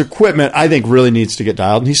 Mm-hmm. So his equipment, I think, really needs to get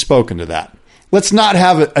dialed, and he's spoken to that. Let's not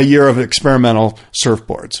have a year of experimental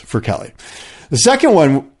surfboards for Kelly. The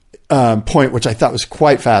second point, which I thought was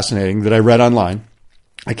quite fascinating, that I read online,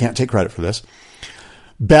 I can't take credit for this,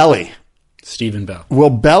 Belly. Stephen Bell. Will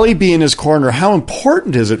Belly be in his corner? How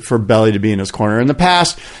important is it for Belly to be in his corner? In the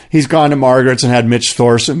past, he's gone to Margaret's and had Mitch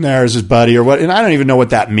Thorson there as his buddy or what. And I don't even know what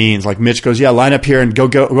that means. Like, Mitch goes, line up here and go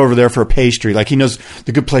over there for a pastry. Like, he knows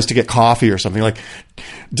the good place to get coffee or something. Like,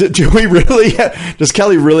 do we really, does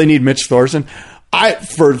Kelly really need Mitch Thorson?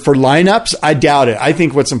 For lineups, I doubt it. I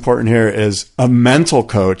think what's important here is a mental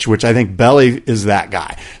coach, which I think Belly is that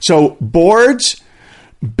guy. So boards,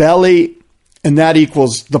 Belly, and that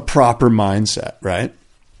equals the proper mindset, right?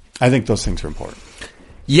 I think those things are important.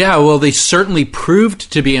 Yeah, well, they certainly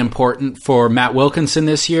proved to be important for Matt Wilkinson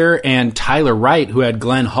this year and Tyler Wright, who had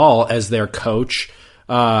Glenn Hall as their coach,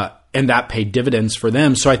 and that paid dividends for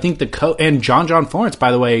them. So I think and John Florence,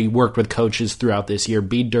 by the way, worked with coaches throughout this year,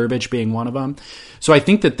 Bede Durbich being one of them. So I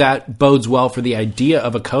think that bodes well for the idea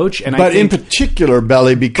of a coach. But in particular,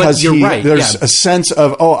 Belly, because there's a sense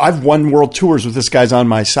of, I've won world tours with this guy's on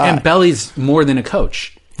my side. And Belly's more than a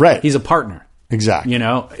coach. Right. He's a partner. Exactly.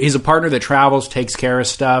 He's a partner that travels, takes care of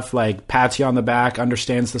stuff, like pats you on the back,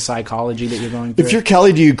 understands the psychology that you're going through. If you're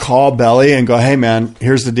Kelly, do you call Belly and go, hey, man,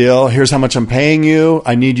 here's the deal. Here's how much I'm paying you.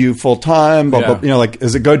 I need you full time. Blah, blah.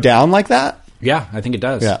 Does it go down like that? Yeah, I think it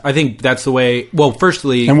does. Yeah. I think that's the way. Well,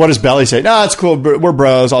 firstly. And what does Belly say? No, it's cool. We're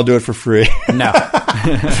bros. I'll do it for free. No.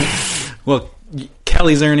 Well,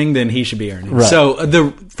 Kelly's earning, then he should be earning. Right.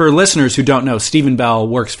 So for listeners who don't know, Stephen Bell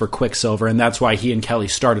works for Quicksilver, and that's why he and Kelly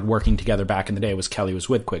started working together back in the day. Kelly was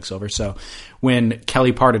with Quicksilver. So when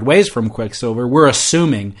Kelly parted ways from Quicksilver, we're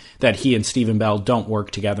assuming that he and Stephen Bell don't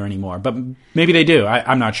work together anymore. But maybe they do.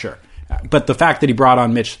 I'm not sure. But the fact that he brought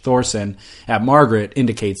on Mitch Thorson at Margaret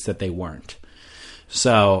indicates that they weren't.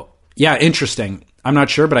 So, yeah, interesting. I'm not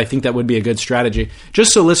sure, but I think that would be a good strategy.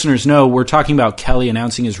 Just so listeners know, we're talking about Kelly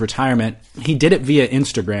announcing his retirement. He did it via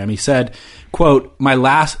Instagram. He said, quote,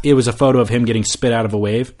 it was a photo of him getting spit out of a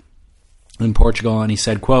wave in Portugal, and he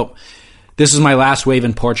said, quote, this is my last wave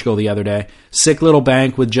in Portugal the other day. Sick little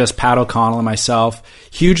bank with just Pat O'Connell and myself.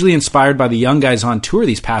 Hugely inspired by the young guys on tour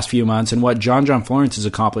these past few months and what John Florence has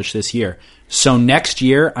accomplished this year. So next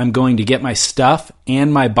year, I'm going to get my stuff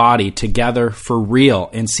and my body together for real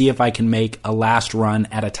and see if I can make a last run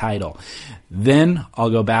at a title. Then I'll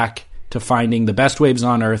go back to finding the best waves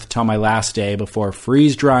on earth till my last day before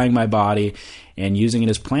freeze drying my body and using it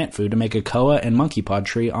as plant food to make a koa and monkey pod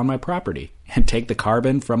tree on my property and take the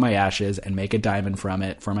carbon from my ashes and make a diamond from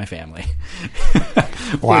it for my family.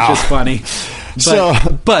 Wow. Which is funny.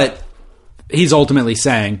 But he's ultimately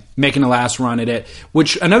saying, making a last run at it,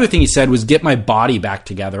 which another thing he said was get my body back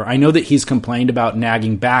together. I know that he's complained about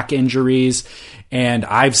nagging back injuries, and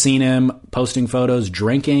I've seen him posting photos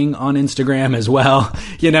drinking on Instagram as well,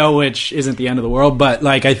 which isn't the end of the world. But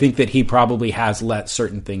I think that he probably has let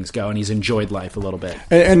certain things go and he's enjoyed life a little bit.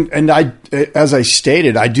 And I, as I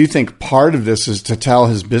stated, I do think part of this is to tell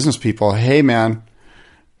his business people, hey man,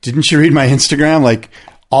 didn't you read my Instagram?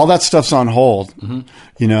 All that stuff's on hold, and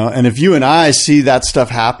if you and I see that stuff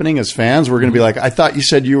happening as fans, we're going to be like, I thought you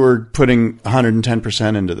said you were putting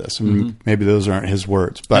 110% into this. And maybe those aren't his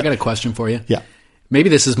words. But I got a question for you. Yeah. Maybe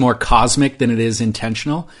this is more cosmic than it is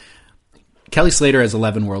intentional. Kelly Slater has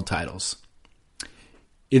 11 world titles.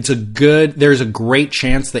 There's a great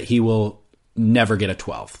chance that he will never get a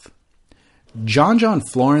 12th. John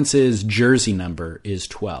Florence's jersey number is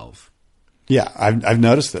 12. Yeah, I've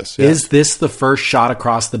noticed this. Yeah. Is this the first shot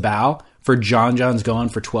across the bow for John's going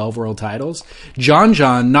for 12 world titles?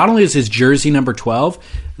 John, not only is his jersey number 12,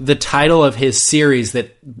 the title of his series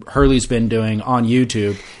that Hurley's been doing on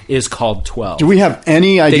YouTube is called 12. Do we have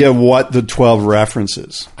any idea what the 12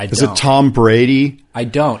 references? Is it Tom Brady? I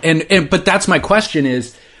don't. But that's my question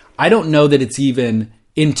is, I don't know that it's even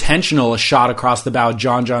intentional, a shot across the bow,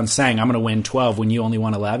 John saying, I'm going to win 12 when you only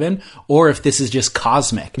won 11, or if this is just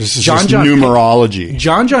cosmic. This is just numerology.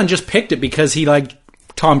 John just picked it because he liked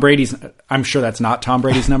Tom Brady's. I'm sure that's not Tom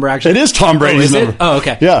Brady's number, actually. It is Tom Brady's number. Oh,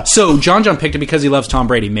 okay. Yeah. So John picked it because he loves Tom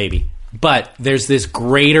Brady, maybe. But there's this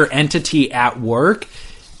greater entity at work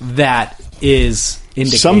that is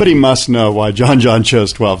indicating. Somebody must know why John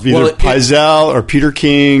chose 12. Either Peisel or Peter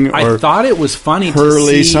King or I thought it was funny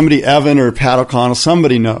Hurley, to see somebody, Evan or Pat O'Connell.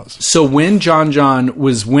 Somebody knows. So when John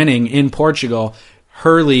was winning in Portugal,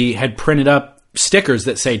 Hurley had printed up stickers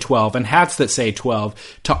that say 12 and hats that say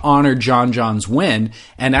 12 to honor John's win.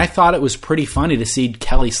 And I thought it was pretty funny to see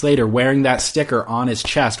Kelly Slater wearing that sticker on his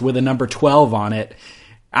chest with a number 12 on it.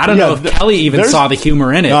 I don't know if Kelly even saw the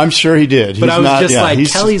humor in it. No, I'm sure he did. But I was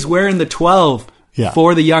just Kelly's wearing the 12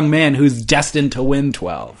 for the young man who's destined to win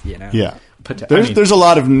 12. Yeah. There's a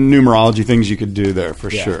lot of numerology things you could do there for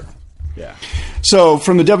sure. Yeah. So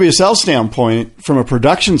from the WSL standpoint, from a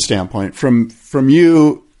production standpoint, from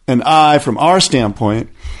you and I, from our standpoint,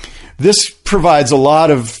 this provides a lot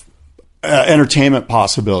of entertainment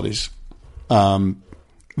possibilities. The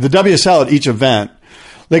WSL at each event,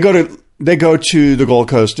 they go to the Gold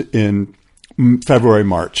Coast in February,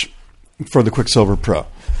 March for the Quicksilver Pro.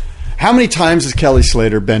 How many times has Kelly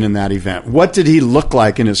Slater been in that event? What did he look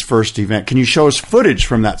like in his first event? Can you show us footage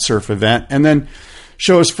from that surf event? And then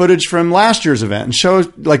show us footage from last year's event and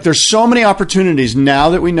show like there's so many opportunities now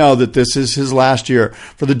that we know that this is his last year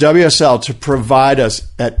for the WSL to provide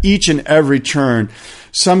us at each and every turn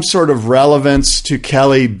some sort of relevance to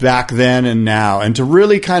Kelly back then and now, and to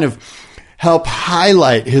really kind of help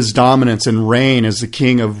highlight his dominance and reign as the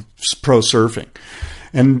king of pro surfing.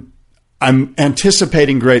 And I'm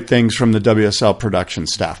anticipating great things from the WSL production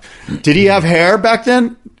staff. Did he have hair back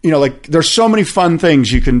then? You know, like there's so many fun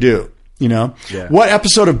things you can do, you know? Yeah. What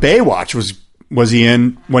episode of Baywatch was he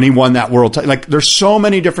in when he won that world title? Like there's so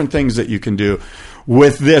many different things that you can do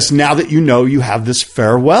with this now that you know you have this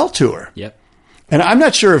farewell tour. Yep. And I'm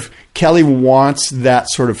not sure if Kelly wants that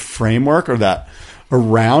sort of framework or that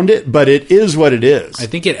around it, but it is what it is. I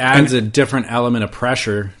think it adds a different element of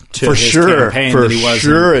pressure to For his sure. campaign For than he was.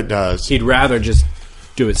 sure it does. He'd rather just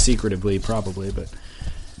do it secretively, probably. But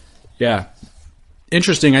yeah,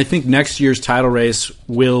 interesting. I think next year's title race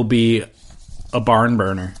will be a barn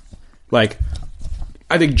burner. Like,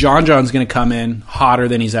 I think John John's going to come in hotter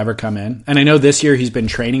than he's ever come in. And I know this year he's been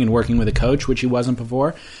training and working with a coach, which he wasn't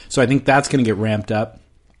before. So I think that's going to get ramped up.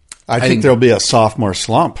 I think there'll be a sophomore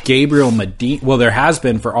slump. Gabriel Medina. Well, there has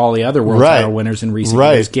been for all the other world title winners in recent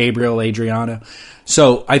years. Gabriel, Adriano.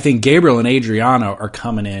 So I think Gabriel and Adriano are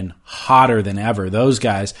coming in hotter than ever. Those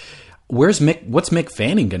guys. What's Mick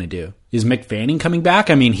Fanning going to do? Is Mick Fanning coming back?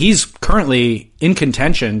 I mean, he's currently in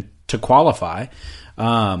contention to qualify.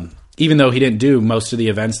 Even though he didn't do most of the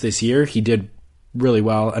events this year, he did really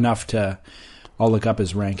well enough to. I'll look up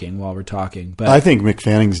his ranking while we're talking. But I think Mick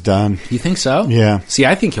Fanning's done. You think so? Yeah. See,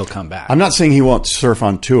 I think he'll come back. I'm not saying he won't surf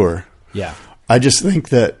on tour. Yeah. I just think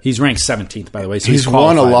that he's ranked 17th, by the way. So he's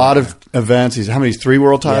won a lot of events. How many? 3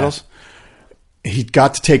 world titles? Yeah. He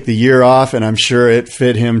got to take the year off, and I'm sure it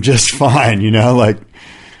fit him just fine. You know, like,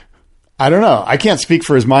 I don't know. I can't speak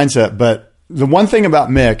for his mindset, but the one thing about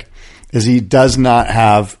Mick is he does not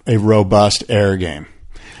have a robust air game.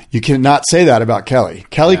 You cannot say that about Kelly.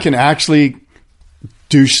 Kelly can actually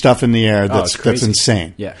do stuff in the air that's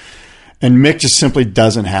insane. Yeah. And Mick just simply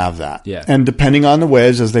doesn't have that. Yeah. And depending on the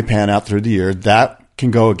waves as they pan out through the year, that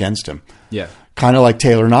can go against him. Yeah. Kind of like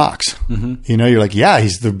Taylor Knox. Mm-hmm. You know, you're like, yeah,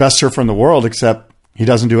 he's the best surfer in the world, except he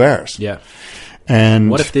doesn't do airs. Yeah.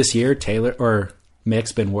 And what if this year Taylor or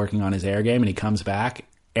Mick's been working on his air game and he comes back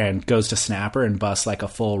and goes to snapper and busts like a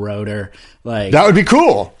full rotor? Like, that would be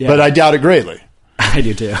cool, but I doubt it greatly. I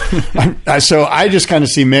do too. So I just kind of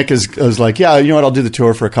see Mick as like, yeah, you know what? I'll do the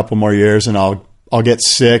tour for a couple more years, and I'll get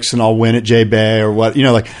 6, and I'll win at J Bay or what. You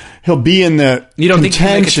know, like he'll be in the. You don't think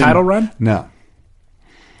he'll make a title run? No,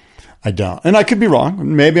 I don't, and I could be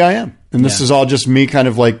wrong. Maybe I am, and this is all just me, kind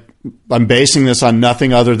of like I'm basing this on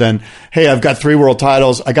nothing other than, hey, I've got 3 world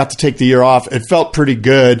titles. I got to take the year off. It felt pretty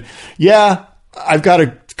good. Yeah, I've got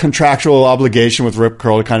a contractual obligation with Rip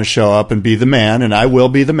Curl to kind of show up and be the man, and I will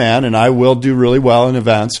be the man, and I will do really well in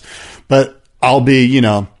events, but I'll be, you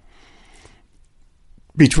know,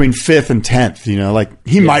 between 5th and 10th, you know, like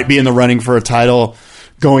he might be in the running for a title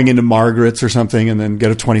going into Margaret's or something and then get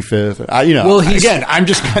a 25th. You know, well, again, I'm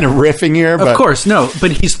just kind of riffing here. Of course, no,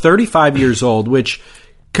 but he's 35 years old, which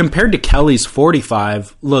compared to Kelly's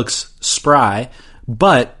 45 looks spry,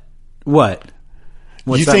 but what's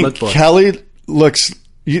you that think look like? Kelly looks...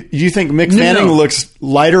 You think Mick Fanning looks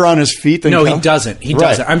lighter on his feet than Kelly? He doesn't. He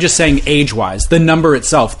doesn't. I'm just saying age-wise. The number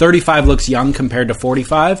itself, 35 looks young compared to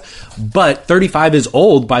 45, but 35 is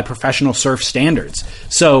old by professional surf standards.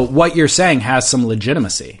 So what you're saying has some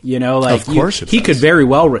legitimacy. You know, like of course he could very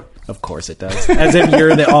well... of course it does. As if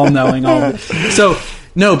you're the all-knowing.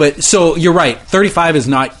 So you're right. 35 is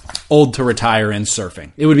not old to retire in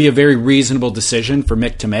surfing. It would be a very reasonable decision for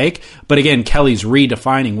Mick to make. But again, Kelly's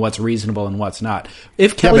redefining what's reasonable and what's not.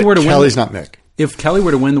 If Kelly were to Kelly's not Mick. If Kelly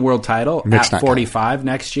were to win the world title Mick's at 45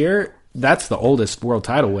 next year, that's the oldest world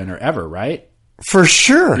title winner ever, right? For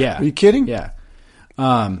sure. Yeah. Are you kidding? Yeah.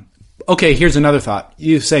 Okay, here's another thought.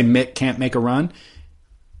 You say Mick can't make a run.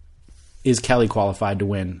 Is Kelly qualified to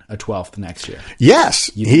win a 12th next year? Yes,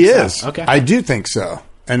 he is. So? Okay. I do think so.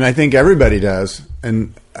 And I think everybody does.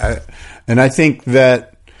 And I think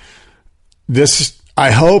that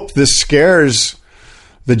I hope this scares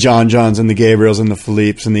the John Johns and the Gabriels and the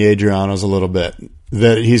Philippes and the Adrianos a little bit.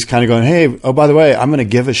 That he's kind of going, hey, oh, by the way, I'm going to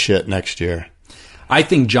give a shit next year. I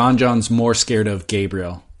think John John's more scared of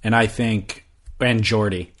Gabriel and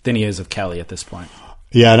Jordy than he is of Kelly at this point.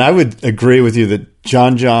 Yeah, and I would agree with you that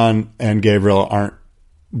John and Gabriel aren't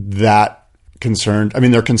that concerned. I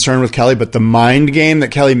mean, they're concerned with Kelly, but the mind game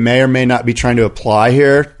that Kelly may or may not be trying to apply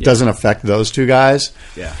here doesn't affect those two guys.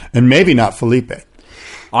 Yeah. And maybe not Felipe.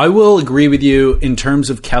 I will agree with you in terms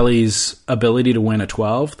of Kelly's ability to win a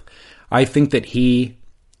 12th. I think that he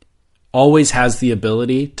always has the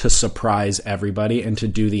ability to surprise everybody and to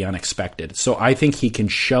do the unexpected. So I think he can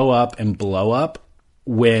show up and blow up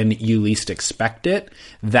when you least expect it.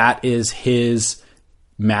 That is his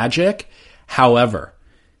magic. However,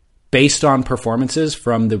 based on performances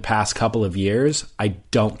from the past couple of years, I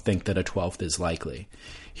don't think that a 12th is likely.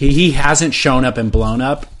 He hasn't shown up and blown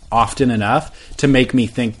up often enough to make me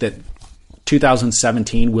think that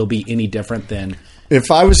 2017 will be any different than... If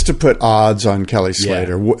I was to put odds on Kelly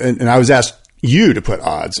Slater, and I was asked you to put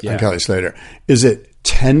odds on Kelly Slater, is it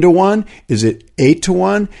 10-1? Is it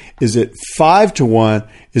 8-1? Is it 5-1?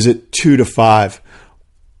 Is it 2-5?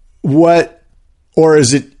 What, or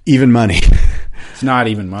is it even money? It's not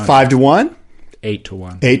even money. 5-1?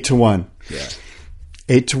 8-1. 8-1. Yeah.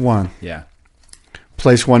 8-1. Yeah.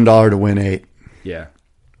 Place $1 to win 8. Yeah.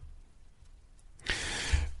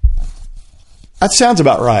 That sounds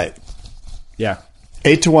about right. Yeah.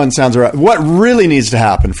 8-1 sounds right. What really needs to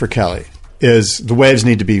happen for Kelly is the waves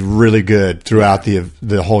need to be really good throughout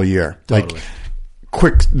the whole year. Totally. Like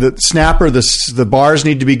quick, the snapper, the bars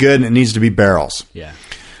need to be good, and it needs to be barrels. Yeah.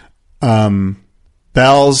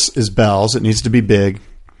 Bells is bells. It needs to be big.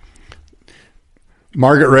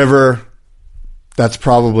 Margaret River, that's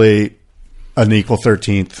probably an equal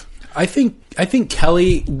 13th. I think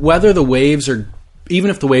Kelly, whether the waves are, even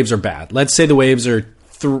if the waves are bad, let's say the waves are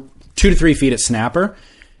 2 to 3 feet at snapper,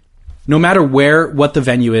 no matter what the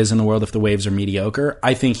venue is in the world, if the waves are mediocre,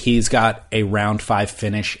 I think he's got a round 5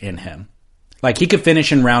 finish in him. Like, he could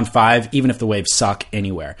finish in round 5 even if the waves suck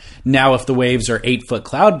anywhere. Now, if the waves are 8-foot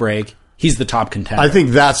cloud break, he's the top contender. I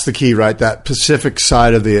think that's the key, right? That Pacific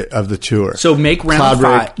side of the tour. So make round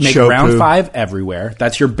 5, make round 5 everywhere.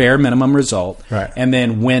 That's your bare minimum result, right? And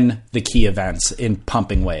then win the key events in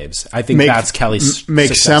pumping waves. I think that's Kelly's make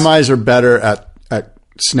success. Semis are better at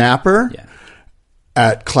snapper,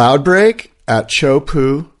 at cloud break, at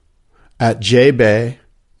Chopu, at J Bay.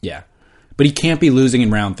 Yeah, but he can't be losing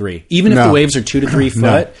in round 3, even if the waves are 2 to 3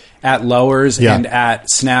 foot. At lowers and at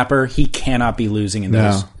snapper, he cannot be losing in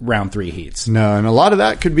those round 3 heats. No, and a lot of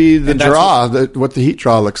that could be the draw, what the heat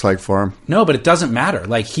draw looks like for him. No, but it doesn't matter.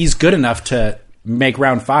 Like, he's good enough to make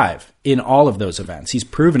round 5 in all of those events. He's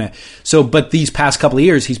proven it. So, but these past couple of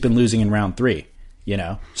years, he's been losing in round 3, you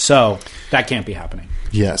know? So that can't be happening.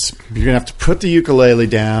 Yes. You're going to have to put the ukulele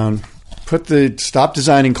down, stop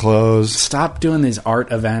designing clothes. Stop doing these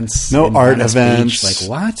art events. No art events. Beach. Like,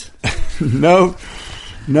 what?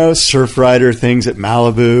 No surf rider things at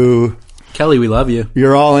Malibu. Kelly, we love you.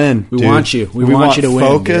 You're all in. We want you. We want you to win.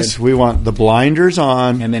 Focus. Dude. We want the blinders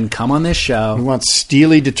on. And then come on this show. We want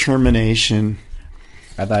steely determination.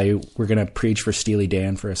 I thought you were going to preach for Steely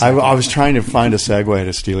Dan for a second. I was trying to find a segue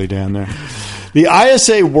to Steely Dan there. The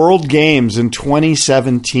ISA World Games in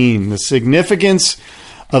 2017. The significance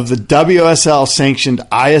of the WSL-sanctioned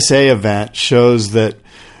ISA event shows that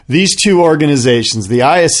these two organizations, the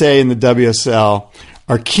ISA and the WSL,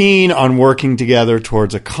 are keen on working together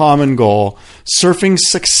towards a common goal, surfing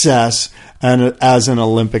success and as an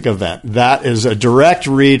Olympic event. That is a direct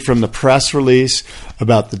read from the press release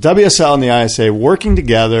about the WSL and the ISA working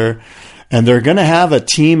together, and they're going to have a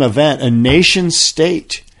team event, a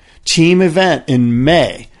nation-state team event in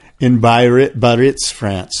May in Biarritz,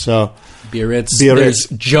 France. So Biarritz.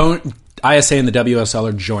 ISA and the WSL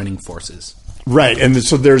are joining forces. Right, and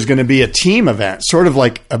so there's going to be a team event, sort of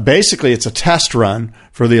like basically it's a test run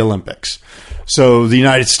for the Olympics. So the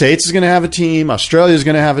United States is going to have a team, Australia is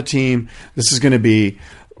going to have a team. This is going to be,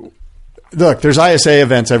 look, there's ISA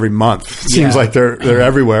events every month. It seems like they're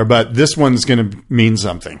everywhere, but this one's going to mean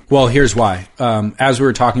something. Well, here's why. As we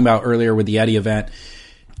were talking about earlier with the Eddie event,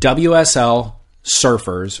 WSL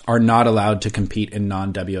surfers are not allowed to compete in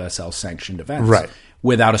non-WSL sanctioned events. Right.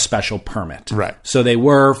 Without a special permit. Right. So they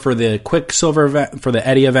were for the Quicksilver event, for the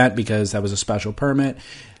Eddie event, because that was a special permit.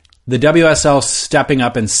 The WSL stepping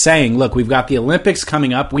up and saying, look, we've got the Olympics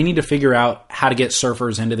coming up. We need to figure out how to get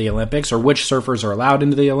surfers into the Olympics or which surfers are allowed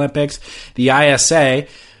into the Olympics. The ISA,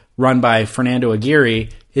 run by Fernando Aguirre,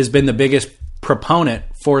 has been the biggest proponent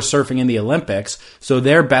for surfing in the Olympics. So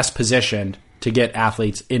they're best positioned to get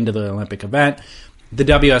athletes into the Olympic event. The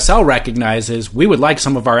WSL recognizes we would like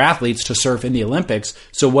some of our athletes to surf in the Olympics,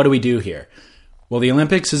 so what do we do here? Well, the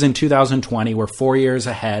Olympics is in 2020. We're 4 years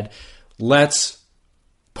ahead. Let's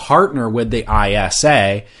partner with the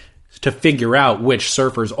ISA to figure out which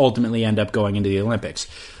surfers ultimately end up going into the Olympics.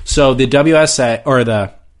 So the WSL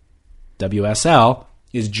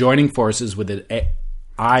is joining forces with the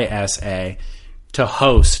ISA to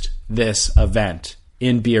host this event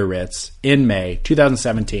in Biarritz in May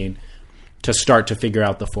 2017 to start to figure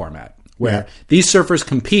out the format where these surfers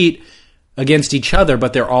compete against each other,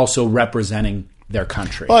 but they're also representing their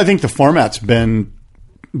country. Well, I think the format's been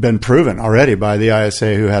proven already by the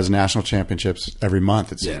ISA, who has national championships every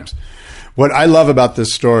month, it seems. What I love about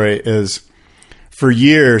this story is for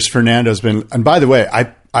years, Fernando's been, and by the way,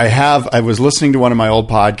 I was listening to one of my old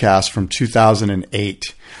podcasts from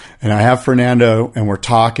 2008, and I have Fernando, and we're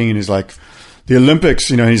talking, and he's like, the Olympics,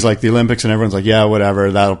 he's like, the Olympics, and everyone's like, yeah,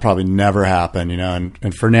 whatever, that'll probably never happen,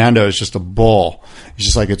 and Fernando is just a bull. He's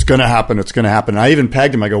just like, it's going to happen. And I even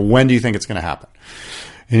pegged him. I go, when do you think it's going to happen?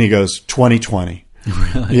 And he goes, 2020.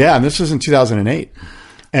 Really? Yeah, and this was in 2008.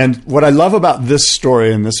 And what I love about this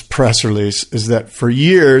story and this press release is that for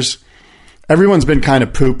years, everyone's been kind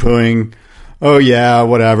of poo-pooing, oh yeah,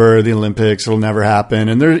 whatever, the Olympics, it'll never happen.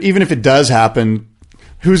 And even if it does happen,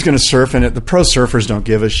 who's going to surf in it? The pro surfers don't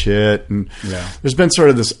give a shit. And there's been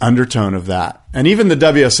sort of this undertone of that. And even the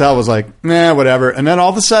WSL was like, nah, whatever. And then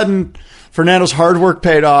all of a sudden, Fernando's hard work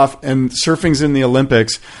paid off and surfing's in the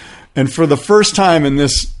Olympics. And for the first time in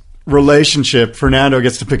this relationship, Fernando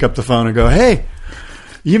gets to pick up the phone and go, hey,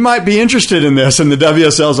 you might be interested in this. And the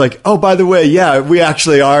WSL is like, oh, by the way, yeah, we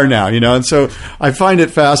actually are now, And so I find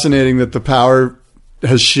it fascinating that the power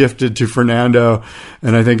has shifted to Fernando,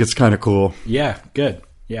 and I think it's kind of cool. Yeah, good.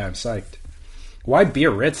 Yeah, I'm psyched. Why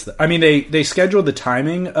Biarritz? I mean, they scheduled the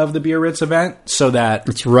timing of the Biarritz event so that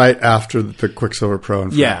it's right after the Quicksilver Pro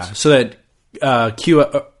in France. Yeah, so that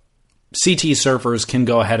CT surfers can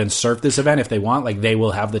go ahead and surf this event if they want. Like, they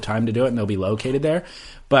will have the time to do it, and they'll be located there.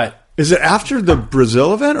 But is it after the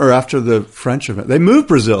Brazil event or after the French event? They moved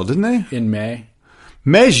Brazil, didn't they? In May.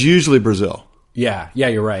 May's usually Brazil. Yeah,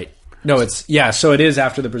 you're right. No, so it is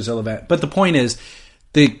after the Brazil event. But the point is,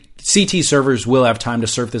 the CT servers will have time to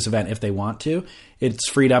surf this event if they want to. It's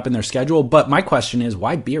freed up in their schedule. But my question is,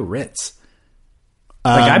 why Biarritz?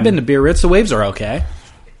 I've been to Biarritz. The waves are okay.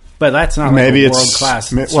 But that's not maybe like a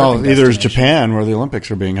world-class well, either is Japan, where the Olympics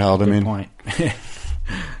are being held. Good point.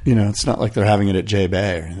 It's not like they're having it at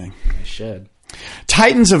J-Bay or anything. They should.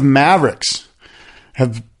 Titans of Mavericks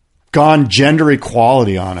have gone gender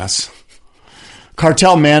equality on us.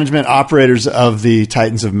 Cartel management operators of the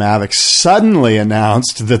Titans of Mavericks suddenly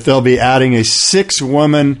announced that they'll be adding a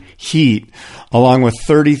 6-woman heat along with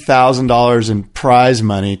 $30,000 in prize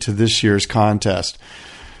money to this year's contest,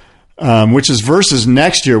 which is versus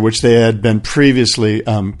next year, which they had been previously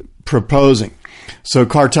proposing. So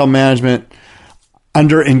Cartel management,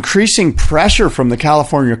 under increasing pressure from the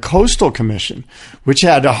California Coastal Commission, which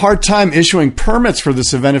had a hard time issuing permits for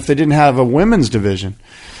this event if they didn't have a women's division,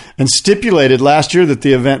 and stipulated last year that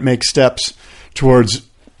the event make steps towards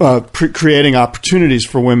creating opportunities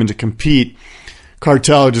for women to compete.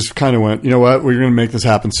 Cartel just kind of went, you know what, we're going to make this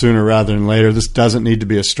happen sooner rather than later. This doesn't need to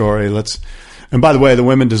be a story. And by the way, the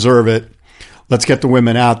women deserve it. Let's get the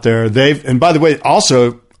women out there. And by the way,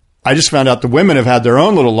 also, I just found out the women have had their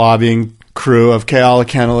own little lobbying crew of Kayala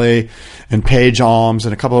Kennelly and Paige Alms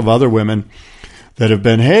and a couple of other women that have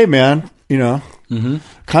been, hey, man,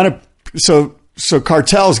 kind of, so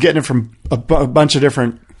Cartel's getting it from a bunch of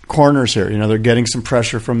different corners here. They're getting some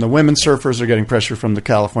pressure from the women surfers. They're getting pressure from the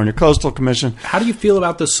California Coastal Commission. How do you feel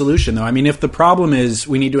about the solution, though? I mean, if the problem is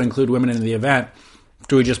we need to include women in the event,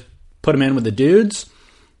 do we just put them in with the dudes?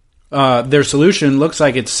 Their solution looks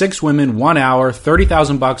like it's 6 women, 1 hour,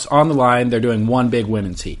 $30,000 on the line. They're doing one big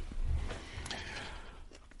women's heat.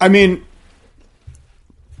 I mean,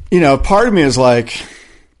 part of me is like,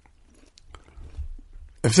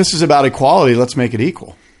 if this is about equality, let's make it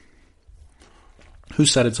equal. Who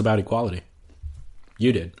said it's about equality?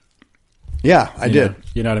 You did. Yeah, I did.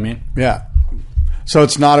 You know what I mean? Yeah. So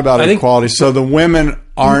it's not about equality. So the women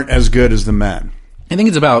aren't as good as the men. I think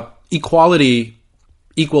it's about equality,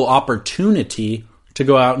 equal opportunity to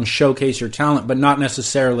go out and showcase your talent, but not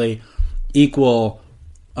necessarily equal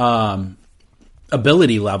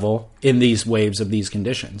ability level in these waves of these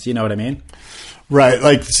conditions. You know what I mean? Right.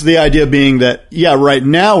 Like, so the idea being that, right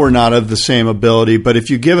now we're not of the same ability, but if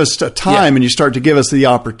you give us time and you start to give us the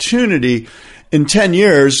opportunity, in 10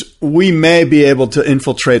 years, we may be able to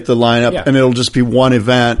infiltrate the lineup and it'll just be one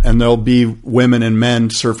event and there'll be women and men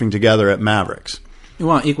surfing together at Mavericks. You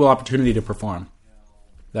want equal opportunity to perform.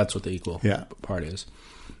 That's what the equal part is.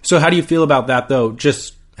 So how do you feel about that, though,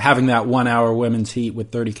 just having that 1 hour women's heat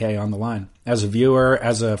with $30K on the line? As a viewer,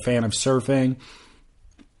 as a fan of surfing?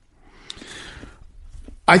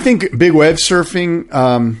 I think big wave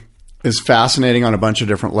surfing is fascinating on a bunch of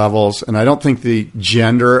different levels, and I don't think the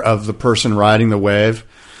gender of the person riding the wave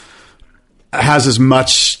has as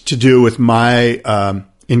much to do with my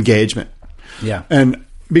engagement. Yeah. And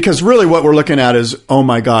because really what we're looking at is, oh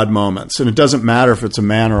my God moments, and it doesn't matter if it's a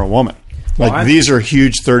man or a woman. These are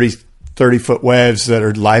huge 30-foot waves that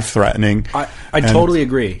are life-threatening. I totally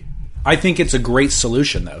agree. I think it's a great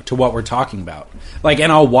solution, though, to what we're talking about. Like,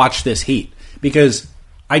 and I'll watch this heat because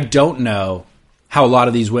I don't know how a lot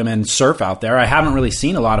of these women surf out there. I haven't really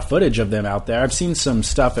seen a lot of footage of them out there. I've seen some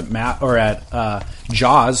stuff at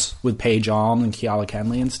Jaws with Paige Alm and Keala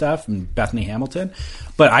Kenley and stuff, and Bethany Hamilton.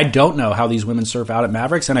 But I don't know how these women surf out at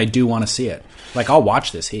Mavericks, and I do want to see it. Like, I'll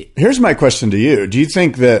watch this heat. Here's my question to you. Do you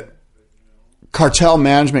think that cartel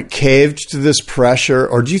management caved to this pressure,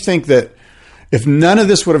 or do you think that if none of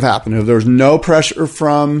this would have happened, if there was no pressure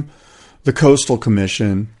from the Coastal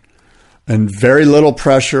Commission and very little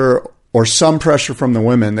pressure or some pressure from the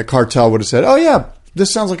women, the cartel would have said, oh, yeah,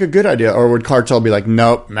 this sounds like a good idea? Or would cartel be like,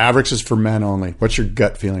 nope, Mavericks is for men only? What's your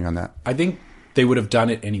gut feeling on that? I think they would have done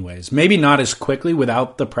it anyways. Maybe not as quickly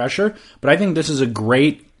without the pressure, but I think this is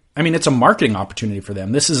it's a marketing opportunity for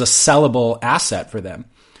them. This is a sellable asset for them.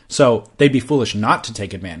 So they'd be foolish not to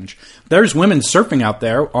take advantage. There's women surfing out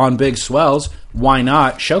there on big swells. Why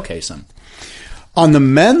not showcase them? On the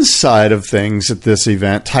men's side of things at this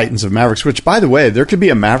event, Titans of Mavericks, which, by the way, there could be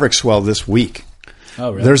a Maverick swell this week.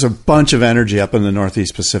 Oh, really? There's a bunch of energy up in the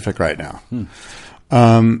Northeast Pacific right now.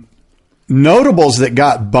 Notables that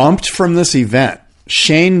got bumped from this event: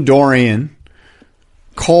 Shane Dorian,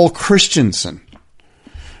 Cole Christensen.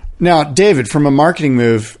 Now, David, from a marketing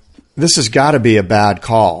move, this has got to be a bad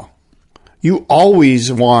call. You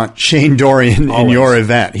always want Shane Dorian in your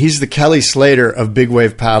event. He's the Kelly Slater of big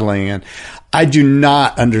wave paddling, and I do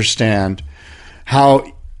not understand how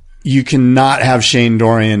you cannot have Shane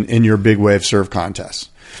Dorian in your big wave surf contest.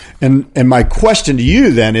 And my question to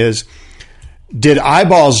you then is, did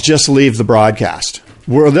eyeballs just leave the broadcast?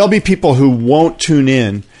 There'll be people who won't tune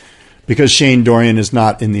in because Shane Dorian is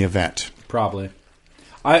not in the event. Probably.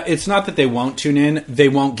 It's not that they won't tune in. They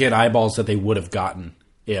won't get eyeballs that they would have gotten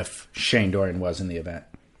if Shane Dorian was in the event.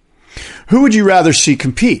 Who would you rather see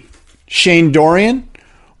compete? Shane Dorian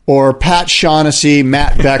or Pat Shaughnessy,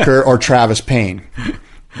 Matt Becker, or Travis Payne?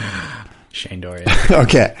 Shane Dorian.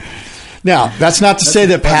 Okay. Now, that's not to say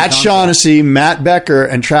that Pat Shaughnessy, Matt Becker,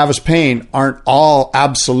 and Travis Payne aren't all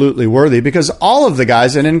absolutely worthy, because all of the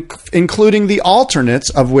guys, and including the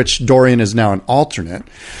alternates, of which Dorian is now an alternate,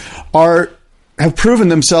 have proven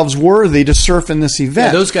themselves worthy to surf in this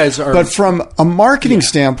event. Yeah, those guys are. But from a marketing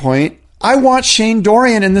standpoint, I want Shane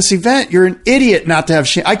Dorian in this event. You're an idiot not to have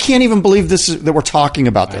Shane. I can't even believe that we're talking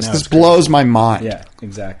about this. This blows my mind. Yeah,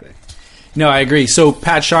 exactly. No, I agree. So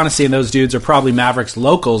Pat Shaughnessy and those dudes are probably Mavericks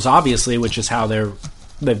locals, obviously, which is how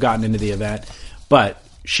they've gotten into the event. But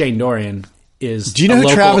Shane Dorian is. Do you know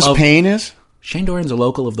who Travis Payne is? Shane Dorian's a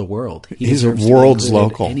local of the world. He's a world's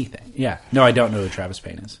local. Anything. Yeah. No, I don't know who Travis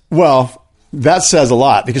Payne is. Well, that says a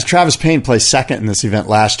lot, because Travis Payne placed second in this event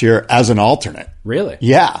last year as an alternate. Really?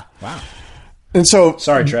 Yeah. Wow. And so,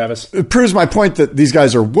 sorry, Travis. It proves my point that these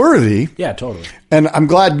guys are worthy. Yeah, totally. And I'm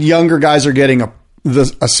glad younger guys are getting a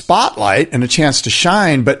spotlight and a chance to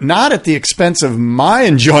shine, but not at the expense of my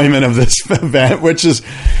enjoyment of this event, which is,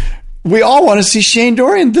 we all want to see Shane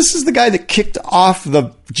Dorian. This is the guy that kicked off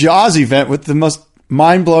the Jaws event with the most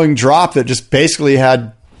mind-blowing drop that just basically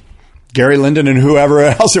had Gary Linden and whoever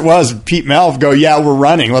else it was, Pete Melv, go, yeah, we're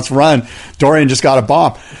running. Let's run. Dorian just got a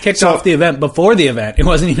bomb. Kicked off the event before the event. It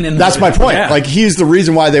wasn't even in the That's event. my point. Yeah. Like, he's the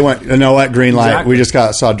reason why they went, you know what, green light. Exactly. We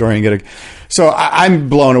just saw Dorian get a... So I'm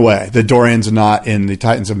blown away that Dorian's not in the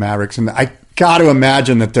Titans of Mavericks. And I got to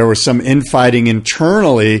imagine that there was some infighting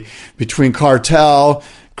internally between Cartel,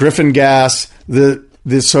 Griffin Gas, the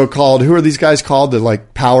so-called, who are these guys called? The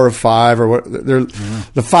like Power of Five, or what? They're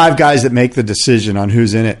the five guys that make the decision on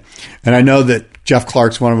who's in it. And I know that Jeff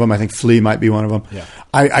Clark's one of them. I think Flea might be one of them. Yeah.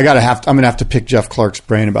 I'm going to have to pick Jeff Clark's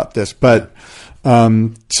brain about this. But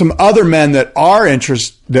some other men that are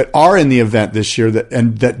in the event this year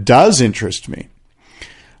that does interest me,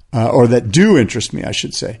 or that do interest me, I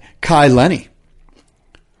should say. Kai Lenny.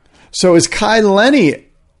 So is Kai Lenny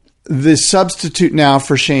the substitute now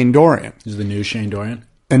for Shane Dorian? Is the new Shane Dorian?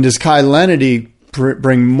 And does Kai Lenny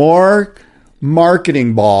bring more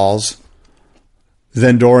marketing balls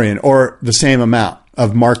than Dorian, or the same amount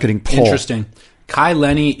of marketing pull? Interesting. Kai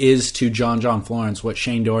Lenny is to John Florence what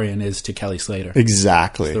Shane Dorian is to Kelly Slater.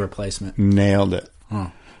 Exactly. It's the replacement. Nailed it.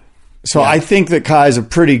 Oh. So yeah. I think that Kai's a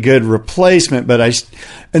pretty good replacement,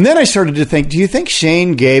 and then I started to think, do you think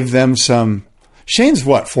Shane gave them some... Shane's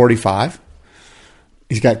what, 45?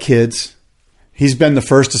 He's got kids. He's been the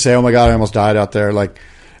first to say, oh my God, I almost died out there. Like,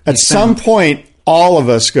 at some point, all of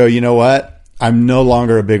us go, you know what? I'm no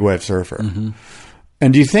longer a big wave surfer. Mm-hmm.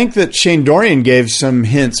 And do you think that Shane Dorian gave some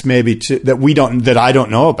hints maybe that I don't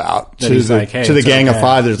know about to the Gang of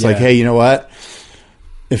Five, that it's like, hey, you know what?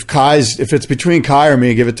 if it's between Kai or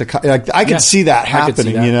me, give it to Kai. Like, I could see that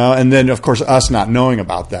happening, you know. And then of course us not knowing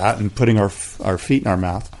about that and putting our feet in our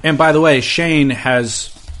mouth. And by the way, Shane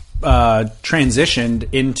has transitioned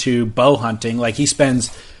into bow hunting. Like, he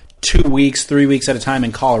spends 2 weeks, 3 weeks at a time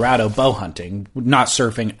in Colorado bow hunting, not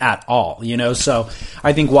surfing at all, you know? So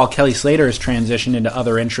I think while Kelly Slater has transitioned into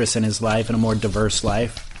other interests in his life and a more diverse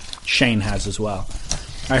life, Shane has as well.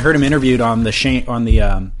 I heard him interviewed on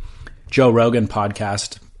the Joe Rogan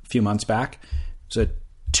podcast a few months back. It was a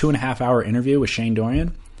 2.5 hour interview with Shane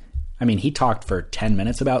Dorian. I mean, he talked for 10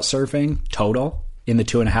 minutes about surfing total in the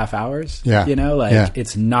 2.5 hours. Yeah. You know,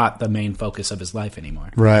 it's not the main focus of his life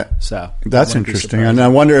anymore. Right. So that's interesting. And I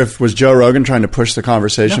wonder was Joe Rogan trying to push the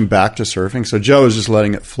conversation back to surfing? So Joe was just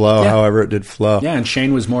letting it flow, however it did flow. Yeah. And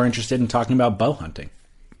Shane was more interested in talking about bow hunting.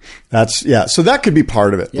 So that could be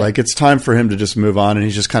part of it. Yeah. Like, it's time for him to just move on, and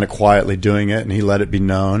he's just kind of quietly doing it, and he let it be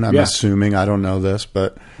known. I'm assuming, I don't know this,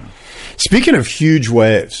 but speaking of huge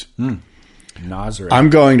waves, Nazareth. I'm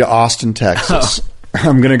going to Austin, Texas.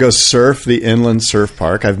 I'm going to go surf the Inland Surf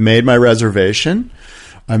Park. I've made my reservation.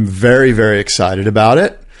 I'm very, very excited about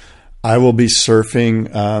it. I will be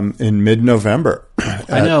surfing in mid-November.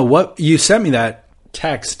 I know. What you sent me that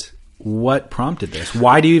text. What prompted this?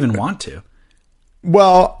 Why do you even want to?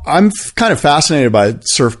 Well, I'm kind of fascinated by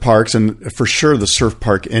surf parks, and for sure the surf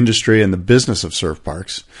park industry and the business of surf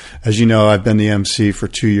parks. As you know, I've been the MC for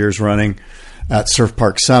 2 years running at Surf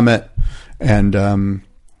Park Summit, and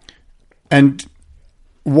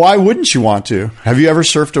why wouldn't you want to? Have you ever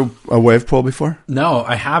surfed a wave pool before? No,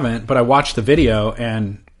 I haven't, but I watched the video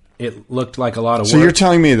and it looked like a lot of work. So you're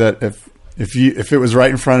telling me that if it was right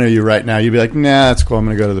in front of you right now, you'd be like, nah, that's cool, I'm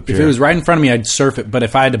going to go to the pier. If it was right in front of me, I'd surf it. But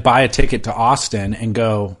if I had to buy a ticket to Austin and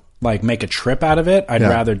go, like, make a trip out of it, I'd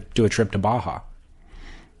rather do a trip to Baja.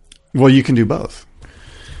 Well, you can do both.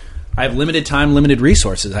 I have limited time, limited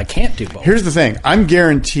resources. I can't do both. Here's the thing. I'm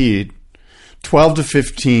guaranteed 12 to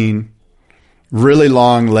 15 really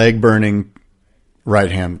long, leg-burning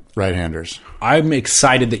right-handers. I'm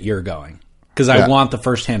excited that you're going. Because I want the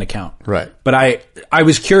first-hand account. Right. But I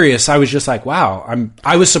was curious. I was just like, wow.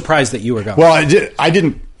 I was surprised that you were going. Well, I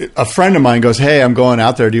didn't. A friend of mine goes, hey, I'm going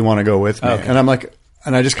out there. Do you want to go with me? Okay. And I'm like,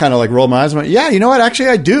 and I just kind of like rolled my eyes. I'm like, yeah, you know what? Actually,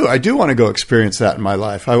 I do. I do want to go experience that in my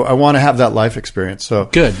life. I want to have that life experience. So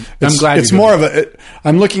good. I'm glad it's more of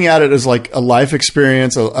I'm looking at it as like a life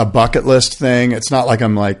experience, a bucket list thing. It's not like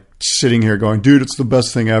I'm like sitting here going, dude, it's the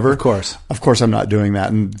best thing ever. Of course, I'm not doing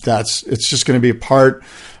that. And it's just going to be a part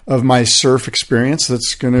of my surf experience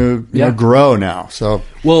that's going to grow now. So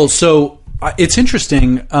it's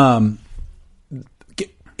interesting.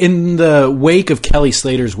 In the wake of Kelly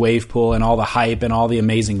Slater's wave pool and all the hype and all the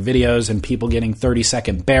amazing videos and people getting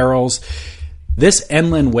 30-second barrels, this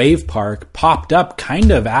Inland Wave Park popped up kind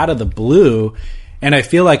of out of the blue. And I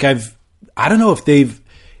feel like I don't know if they've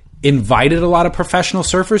invited a lot of professional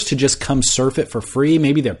surfers to just come surf it for free.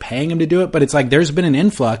 Maybe they're paying them to do it, but it's like there's been an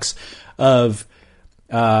influx of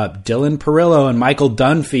Dylan Perillo and Michael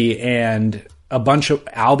Dunphy and a bunch of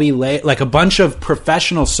a bunch of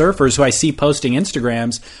professional surfers who I see posting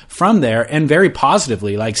Instagrams from there, and very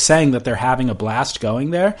positively, like saying that they're having a blast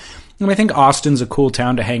going there. And I think Austin's a cool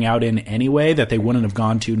town to hang out in anyway, that they wouldn't have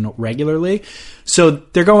gone to regularly. So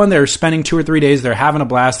they're going there, spending 2 or 3 days. They're having a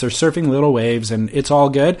blast. They're surfing little waves, and it's all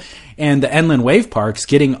good. And the Inland Wave Park's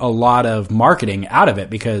getting a lot of marketing out of it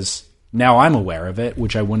because now I'm aware of it,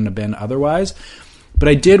 which I wouldn't have been otherwise. But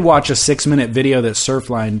I did watch a 6-minute video that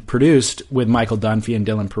Surfline produced with Michael Dunphy and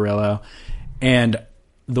Dylan Perillo, and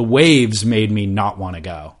the waves made me not want to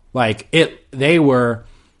go. Like, they were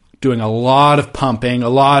doing a lot of pumping, a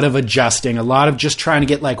lot of adjusting, a lot of just trying to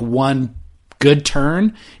get like one good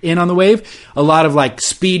turn in on the wave, a lot of like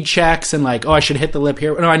speed checks and like, oh, I should hit the lip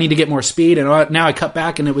here. No, I need to get more speed. And now I cut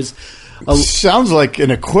back, and it was... Sounds like an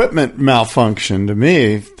equipment malfunction to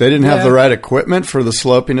me. They didn't have the right equipment for the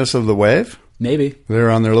slopiness of the wave. Maybe.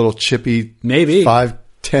 They're on their little chippy 5,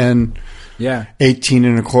 10, 18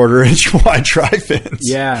 and a quarter inch wide tri-fins.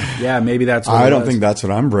 Yeah, maybe that's what I don't think that's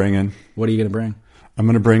what I'm bringing. What are you going to bring? I'm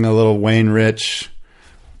going to bring a little Wayne Rich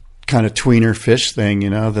kind of tweener fish thing,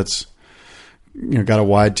 that's got a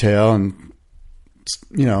wide tail and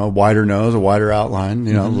a wider nose, a wider outline,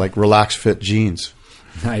 like relaxed fit jeans.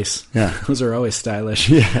 Nice. Yeah. Those are always stylish.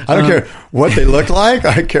 Yeah. I don't care what they look like.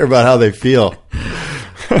 I care about how they feel.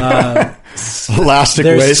 Elastic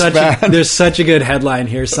waistband. There's such a good headline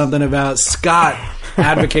here. Something about Scott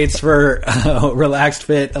advocates for relaxed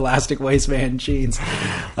fit, elastic waistband jeans.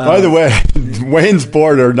 By the way, Wayne's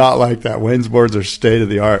boards are not like that. Wayne's boards are state of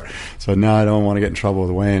the art. So now I don't want to get in trouble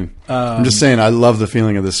with Wayne. I'm just saying I love the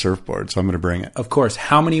feeling of this surfboard, so I'm going to bring it. Of course.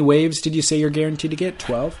 How many waves did you say you're guaranteed to get?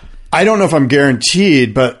 12? I don't know if I'm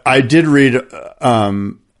guaranteed, but I did read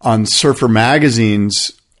on Surfer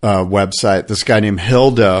Magazine's website, this guy named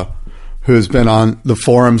Hildo, who's been on the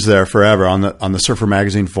forums there forever, on the Surfer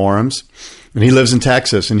Magazine forums. And he lives in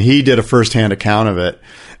Texas, and he did a firsthand account of it.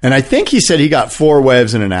 And I think he said he got 4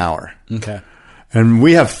 waves in an hour. Okay. And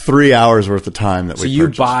we have 3 hours worth of time that we purchased. So you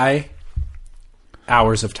buy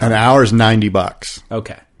hours of time. An hour is $90.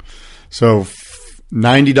 Okay. So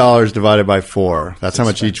 $90 divided by 4. That's how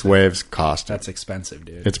much each wave's cost. That's expensive,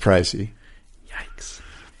 dude. It's pricey. Yikes.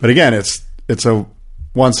 But again, it's a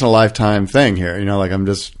once in a lifetime thing here. You know, like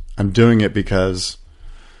I'm doing it because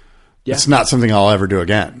it's not something I'll ever do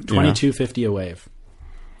again. $22.50 a wave.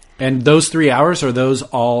 And those 3 hours, are those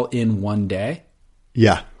all in one day?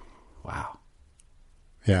 Yeah. Wow.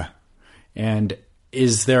 Yeah. And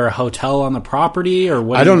is there a hotel on the property, or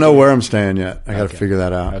what? I don't know where I'm staying yet. I got to figure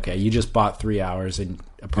that out. Okay. You just bought 3 hours and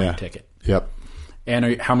a plane ticket. Yep.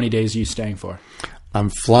 And how many days are you staying for? I'm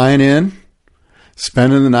flying in,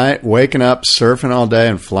 spending the night, waking up, surfing all day,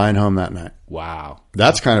 and flying home that night. Wow.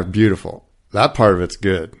 That's kind of beautiful. That part of it's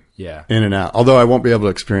good. Yeah. In and out. Although I won't be able to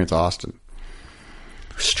experience Austin.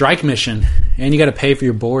 Strike mission. And you got to pay for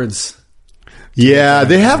your boards. Yeah,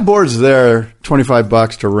 they have boards there,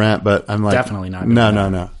 $25 to rent, but I'm like... Definitely not.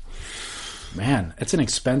 No. Man, it's an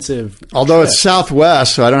expensive Although trip. it's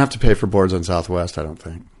Southwest, so I don't have to pay for boards on Southwest, I don't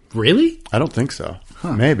think. Really? I don't think so.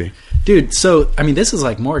 Huh. Maybe. Dude, so, I mean, this is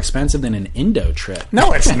like more expensive than an Indo trip.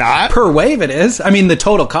 No, it's not. Per wave it is. I mean, the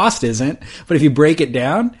total cost isn't. But if you break it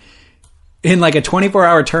down, in like a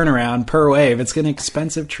 24-hour turnaround per wave, it's an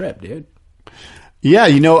expensive trip, dude. Yeah,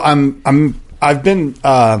 you know, I've been...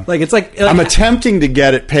 it's like I'm attempting to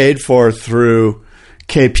get it paid for through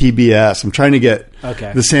KPBS. I'm trying to get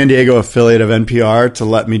the San Diego affiliate of NPR to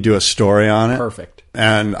let me do a story on it. Perfect.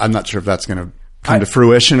 And I'm not sure if that's going to come to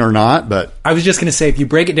fruition or not, but... I was just going to say, if you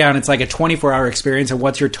break it down, it's like a 24-hour experience, and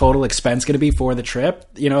what's your total expense going to be for the trip?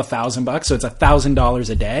 You know, $1,000. So it's $1,000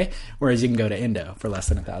 a day, whereas you can go to Indo for less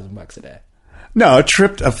than $1,000 a day. No,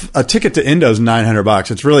 a ticket to Indo is $900.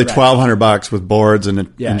 It's really $1,200 with boards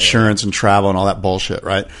and insurance and travel and all that bullshit,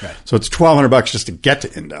 right? So it's $1,200 just to get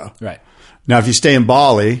to Indo. Right. Now, if you stay in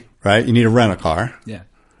Bali, right, you need to rent a car. Yeah.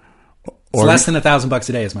 It's less than $1,000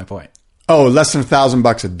 a day is my point. Oh, less than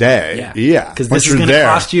 $1,000 a day. Yeah. Because this is going to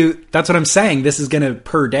cost you. That's what I'm saying. This is going to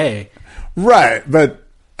per day. Right, but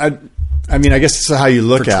I mean, I guess that's how you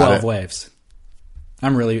look at it. 12 waves.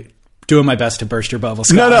 I'm really doing my best to burst your bubble,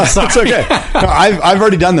 Scott. No, it's okay. No, I've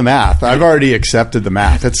already done the math. I've already accepted the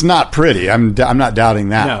math. It's not pretty. I'm not doubting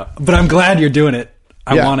that. No, but I'm glad you're doing it.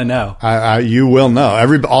 I want to know. You will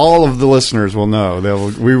know. All of the listeners will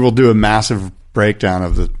know. We will do a massive breakdown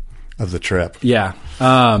of the trip. Yeah.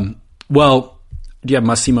 Well, do you have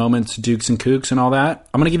must-see moments, Dukes and Kooks and all that?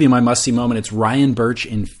 I'm going to give you my must-see moment. It's Ryan Birch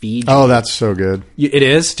in Fiji. Oh, that's so good. It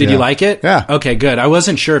is? Did you like it? Yeah. Okay, good. I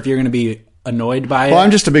wasn't sure if you're going to be annoyed by it. Well,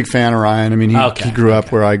 I'm just a big fan of Ryan. I mean, he grew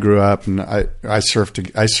up where I grew up, and I surf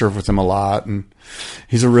with him a lot, and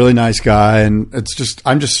he's a really nice guy, and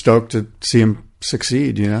I'm just stoked to see him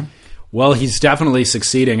succeed, you know? Well, he's definitely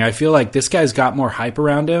succeeding. I feel like this guy's got more hype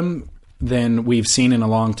around him than we've seen in a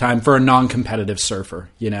long time for a non-competitive surfer,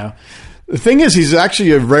 you know? The thing is, he's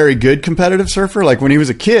actually a very good competitive surfer. Like when he was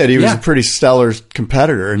a kid, he was a pretty stellar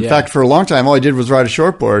competitor. In fact, for a long time, all he did was ride a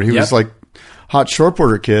shortboard. He was like hot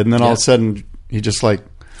shortboarder kid. And then all of a sudden he just like,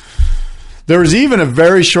 there was even a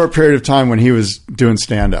very short period of time when he was doing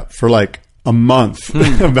stand up for like a month,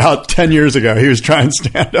 about 10 years ago. He was trying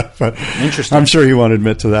stand up, but interesting. I'm sure he won't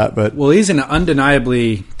admit to that, but well, he's an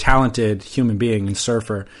undeniably talented human being and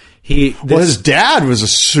surfer. His dad was a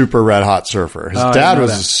super red hot surfer. His dad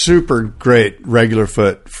was a super great regular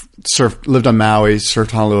foot lived on Maui,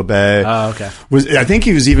 surfed Honolulu Bay. Oh, okay. I think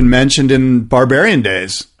he was even mentioned in Barbarian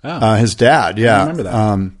Days. Oh. His dad, yeah. I remember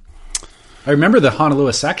that. I remember the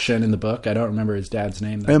Honolulu section in the book. I don't remember his dad's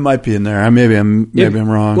name, though. It might be in there. Maybe I'm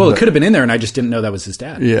wrong. Well, it could have been in there, and I just didn't know that was his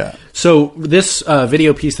dad. Yeah. So this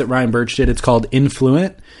video piece that Ryan Birch did, it's called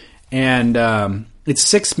Influent, and it's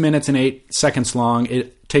 6 minutes and 8 seconds long.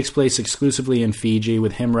 It takes place exclusively in Fiji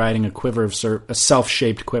with him riding a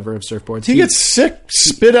self-shaped quiver of surfboards. He gets sick,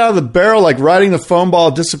 spit out of the barrel, like riding the foam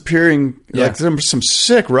ball, disappearing. Yeah. Like some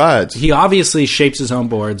sick rides. He obviously shapes his own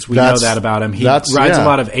boards. We know that about him. He rides a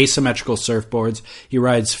lot of asymmetrical surfboards. He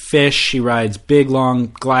rides fish. He rides big,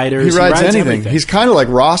 long gliders. He rides anything. He's kind of like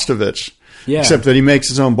Rostovich. Yeah. Except that he makes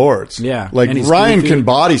his own boards. Yeah. Like And he's Ryan goofy. can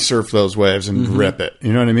body surf those waves and rip it.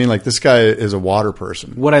 You know what I mean? Like this guy is a water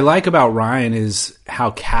person. What I like about Ryan is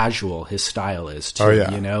how casual his style is too. Oh,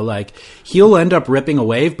 yeah. You know, like he'll end up ripping a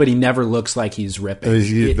wave, but he never looks like he's ripping.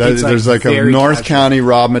 There's like a very North casual. County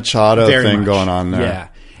Rob Machado Very thing much. going on there. Yeah.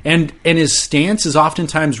 And his stance is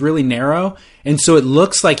oftentimes really narrow, and so it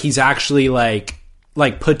looks like he's actually like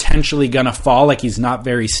potentially gonna fall, like he's not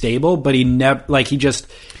very stable, but he never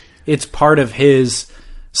it's part of his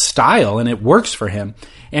style and it works for him.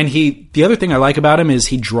 And the other thing I like about him is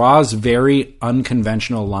he draws very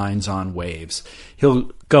unconventional lines on waves.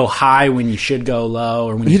 He'll go high when you should go low,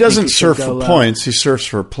 or when He you think doesn't you should surf go for low. points. He surfs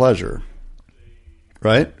for pleasure.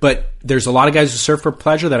 Right? But there's a lot of guys who surf for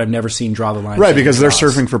pleasure that I've never seen draw the line. Right, because they're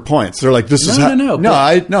surfing for points. They're like, this is I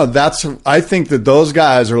think that those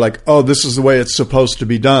guys are like, oh, this is the way it's supposed to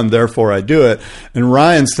be done, therefore I do it. And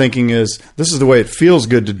Ryan's thinking is, this is the way it feels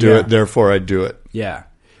good to do it, therefore I do it. Yeah.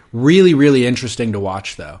 Really, really interesting to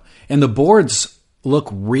watch, though. And the boards look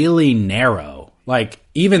really narrow. Like,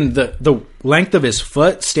 even the length of his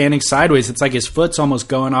foot standing sideways, it's like his foot's almost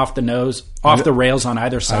going off the rails on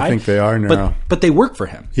either side. I think they are narrow. But they work for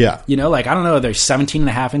him. Yeah. You know, like, I don't know, they're 17 and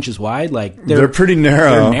a half inches wide. Like, They're pretty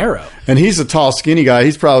narrow. They're narrow. And he's a tall, skinny guy.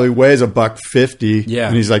 He's probably weighs $150. Yeah.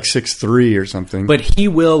 And he's like 6'3" or something. But he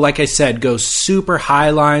will, like I said, go super high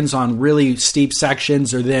lines on really steep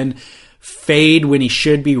sections, or then fade when he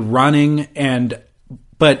should be running,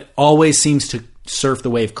 but always seems to surf the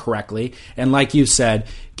wave correctly. And like you said,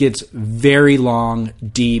 gets very long,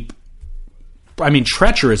 deep,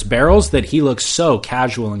 treacherous barrels that he looks so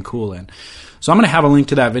casual and cool in. So I'm going to have a link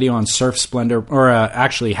to that video on Surf Splendor, or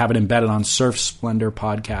actually have it embedded on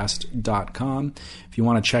surfsplendorpodcast.com. If you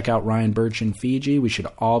want to check out Ryan Birch in Fiji, we should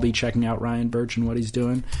all be checking out Ryan Birch and what he's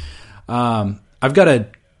doing. I've got a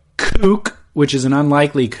kook, which is an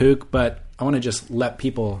unlikely kook, but I want to just let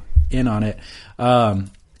people in on it.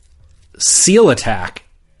 Seal attack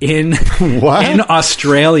in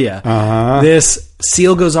Australia. Uh-huh. This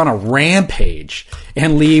seal goes on a rampage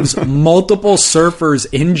and leaves multiple surfers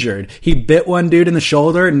injured. He bit one dude in the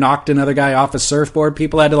shoulder and knocked another guy off a surfboard.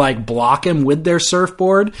 People had to block him with their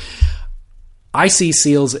surfboard. I see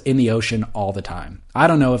seals in the ocean all the time. I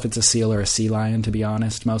don't know if it's a seal or a sea lion, to be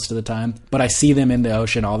honest, most of the time, but I see them in the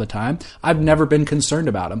ocean all the time. I've never been concerned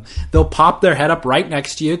about them. They'll pop their head up right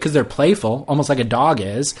next to you because they're playful, almost like a dog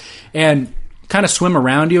is, and kind of swim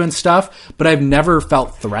around you and stuff, but I've never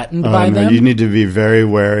felt threatened by them. You need to be very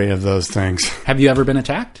wary of those things. Have you ever been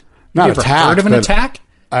attacked? Not Have you attacked. Ever heard of an attack?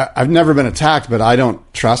 I've never been attacked, but I don't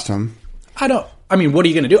trust him. What are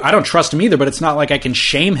you going to do? I don't trust him either, but it's not like I can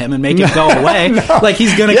shame him and make him go away. No. Like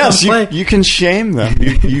he's going to come play. You can shame them.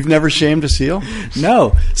 You've never shamed a seal?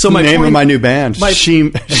 No. So my name point, of my new band,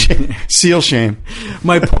 Seal Shame.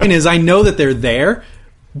 My point is, I know that they're there,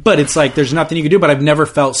 but it's like there's nothing you can do. But I've never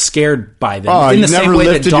felt scared by them. Oh, in the you've same never way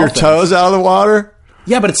lifted that your toes out of the water?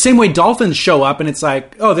 Yeah, but it's the same way dolphins show up, and it's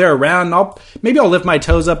like, oh, they're around. Maybe I'll lift my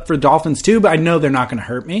toes up for dolphins too, but I know they're not going to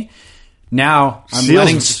hurt me. Now I'm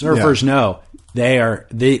letting surfers know. There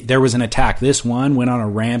was an attack. This one went on a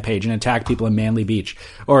rampage and attacked people in Manly Beach,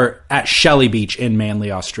 or at Shelley Beach in Manly,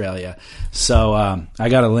 Australia. So I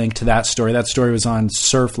got a link to that story. That story was on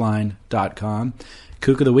surfline.com.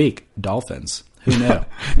 Kook of the week, dolphins. Who knew?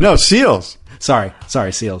 No, seals. Sorry,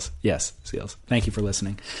 seals. Yes, seals. Thank you for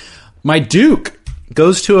listening. My Duke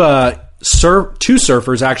goes to two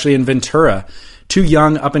surfers actually in Ventura. Two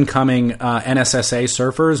young, up-and-coming NSSA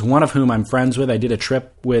surfers, one of whom I'm friends with. I did a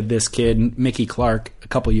trip with this kid, Mickey Clark, a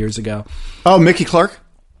couple years ago. Oh, Mickey Clark?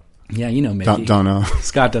 Yeah, you know Mickey. Don't know.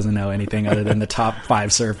 Scott doesn't know anything other than the top 5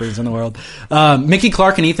 surfers in the world. Mickey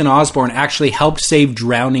Clark and Ethan Osborne actually helped save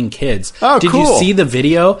drowning kids. Oh, Did cool. you see the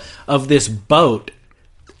video of this boat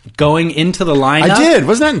going into the lineup? I did.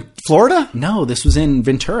 Wasn't that in Florida? No, this was in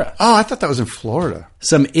Ventura. Oh, I thought that was in Florida.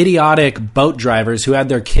 Some idiotic boat drivers who had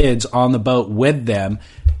their kids on the boat with them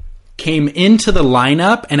came into the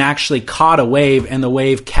lineup and actually caught a wave, and the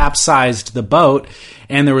wave capsized the boat.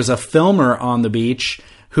 And there was a filmer on the beach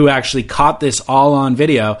who actually caught this all on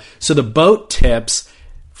video. So the boat tips,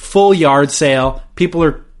 full yard sail, people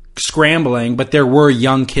are scrambling, but there were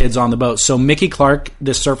young kids on the boat. So Mickey Clark,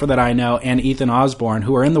 this surfer that I know, and Ethan Osborne,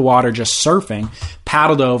 who are in the water just surfing,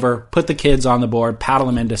 paddled over, put the kids on the board, paddled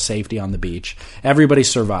them into safety on the beach. Everybody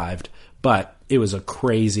survived, but it was a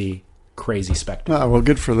crazy spectacle. Oh, well,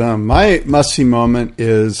 good for them. My must-see moment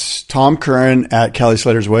is Tom Curran at Kelly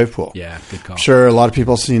Slater's wave pool. Yeah, good call. I'm sure a lot of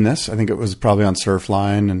people have seen this. I think it was probably on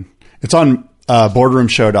Surfline, and it's on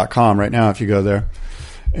boardroomshow.com right now if you go there.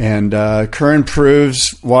 And Curran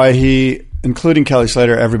proves why he, including Kelly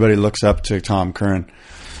Slater, everybody looks up to Tom Curran.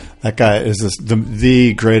 That guy is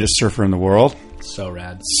the greatest surfer in the world. So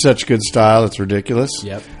rad. Such good style. It's ridiculous.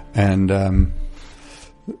 Yep. And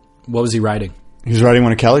what was he riding? he was riding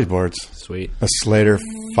one of Kelly's boards. Sweet. A Slater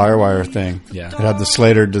Firewire thing. Yeah. It had the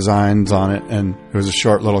Slater designs on it, and it was a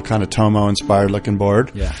short little kind of Tomo-inspired looking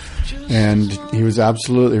board. Yeah. And he was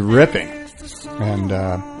absolutely ripping. And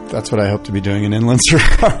that's what I hope to be doing in inland surf.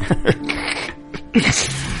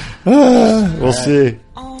 We'll see.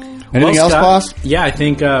 Anything else, Scott, boss? Yeah, I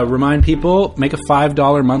think remind people, make a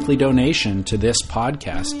 $5 monthly donation to this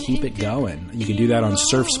podcast. Keep it going. You can do that on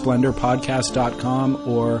surfsplendorpodcast.com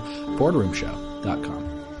or boardroomshow.com.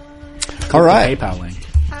 Click All right. the PayPal link.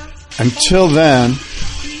 Until then,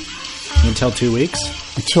 Until 2 weeks.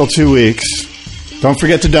 until 2 weeks, don't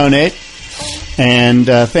forget to donate. And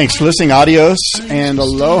thanks for listening. Adios and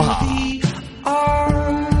aloha.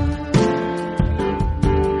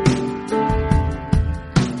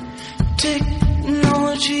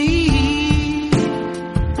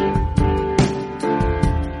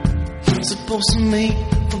 Supposed to make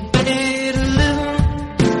for better living.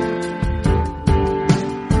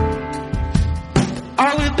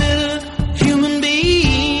 Are we better human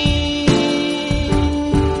beings?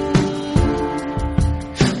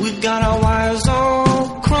 We've got our wires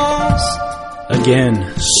all crossed.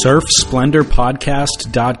 Again,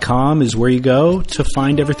 surfsplendorpodcast.com is where you go to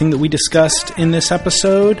find everything that we discussed in this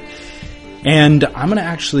episode. And I'm going to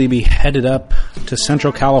actually be headed up to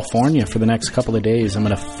Central California for the next couple of days. I'm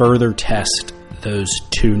going to further test those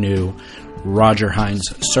two new Roger Hines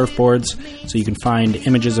surfboards. So you can find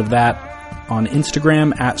images of that on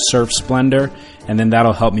Instagram at Surf Splendor. And then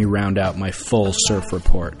that'll help me round out my full surf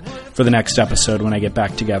report for the next episode when I get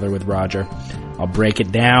back together with Roger. I'll break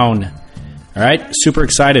it down. All right, super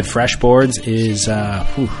excited. Fresh Boards is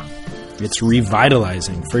it's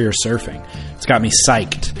revitalizing for your surfing. It's got me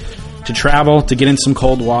psyched to travel, to get in some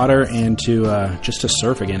cold water, and to just to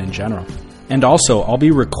surf again in general. And also, I'll be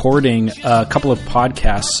recording a couple of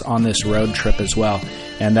podcasts on this road trip as well,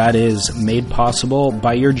 and that is made possible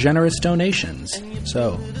by your generous donations.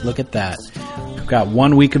 So, look at that. We've got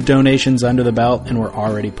 1 week of donations under the belt, and we're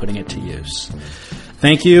already putting it to use.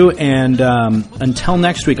 Thank you, and until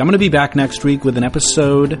next week, I'm going to be back next week with an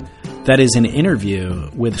episode that is an interview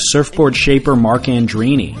with surfboard shaper Mark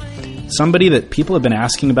Andrini. Somebody that people have been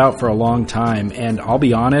asking about for a long time, and I'll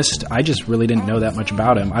be honest, I just really didn't know that much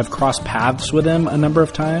about him. I've crossed paths with him a number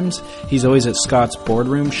of times. He's always at Scott's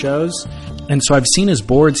boardroom shows, and so I've seen his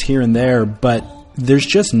boards here and there, but there's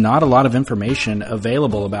just not a lot of information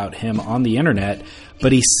available about him on the internet,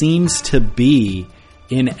 but he seems to be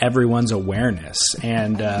in everyone's awareness,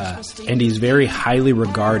 and he's very highly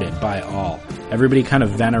regarded by all. Everybody kind of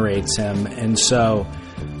venerates him, and so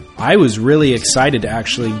I was really excited to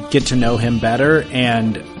actually get to know him better,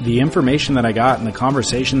 and the information that I got and the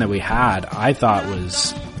conversation that we had, I thought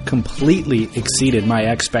was completely exceeded my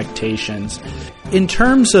expectations in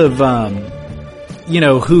terms of,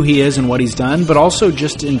 who he is and what he's done, but also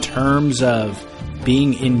just in terms of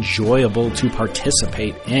being enjoyable to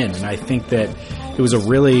participate in. And I think that it was a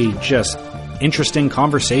really just interesting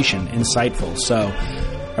conversation, insightful. So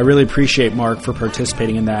I really appreciate Mark for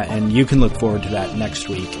participating in that, and you can look forward to that next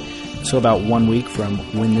week. So about 1 week from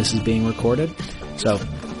when this is being recorded. So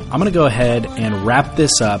I'm going to go ahead and wrap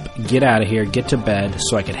this up, get out of here, get to bed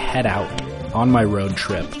so I could head out on my road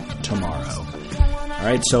trip tomorrow. All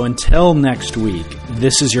right, so until next week,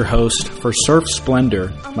 this is your host for Surf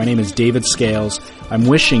Splendor. My name is David Scales. I'm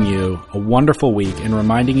wishing you a wonderful week and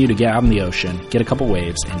reminding you to get out in the ocean, get a couple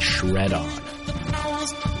waves, and shred on.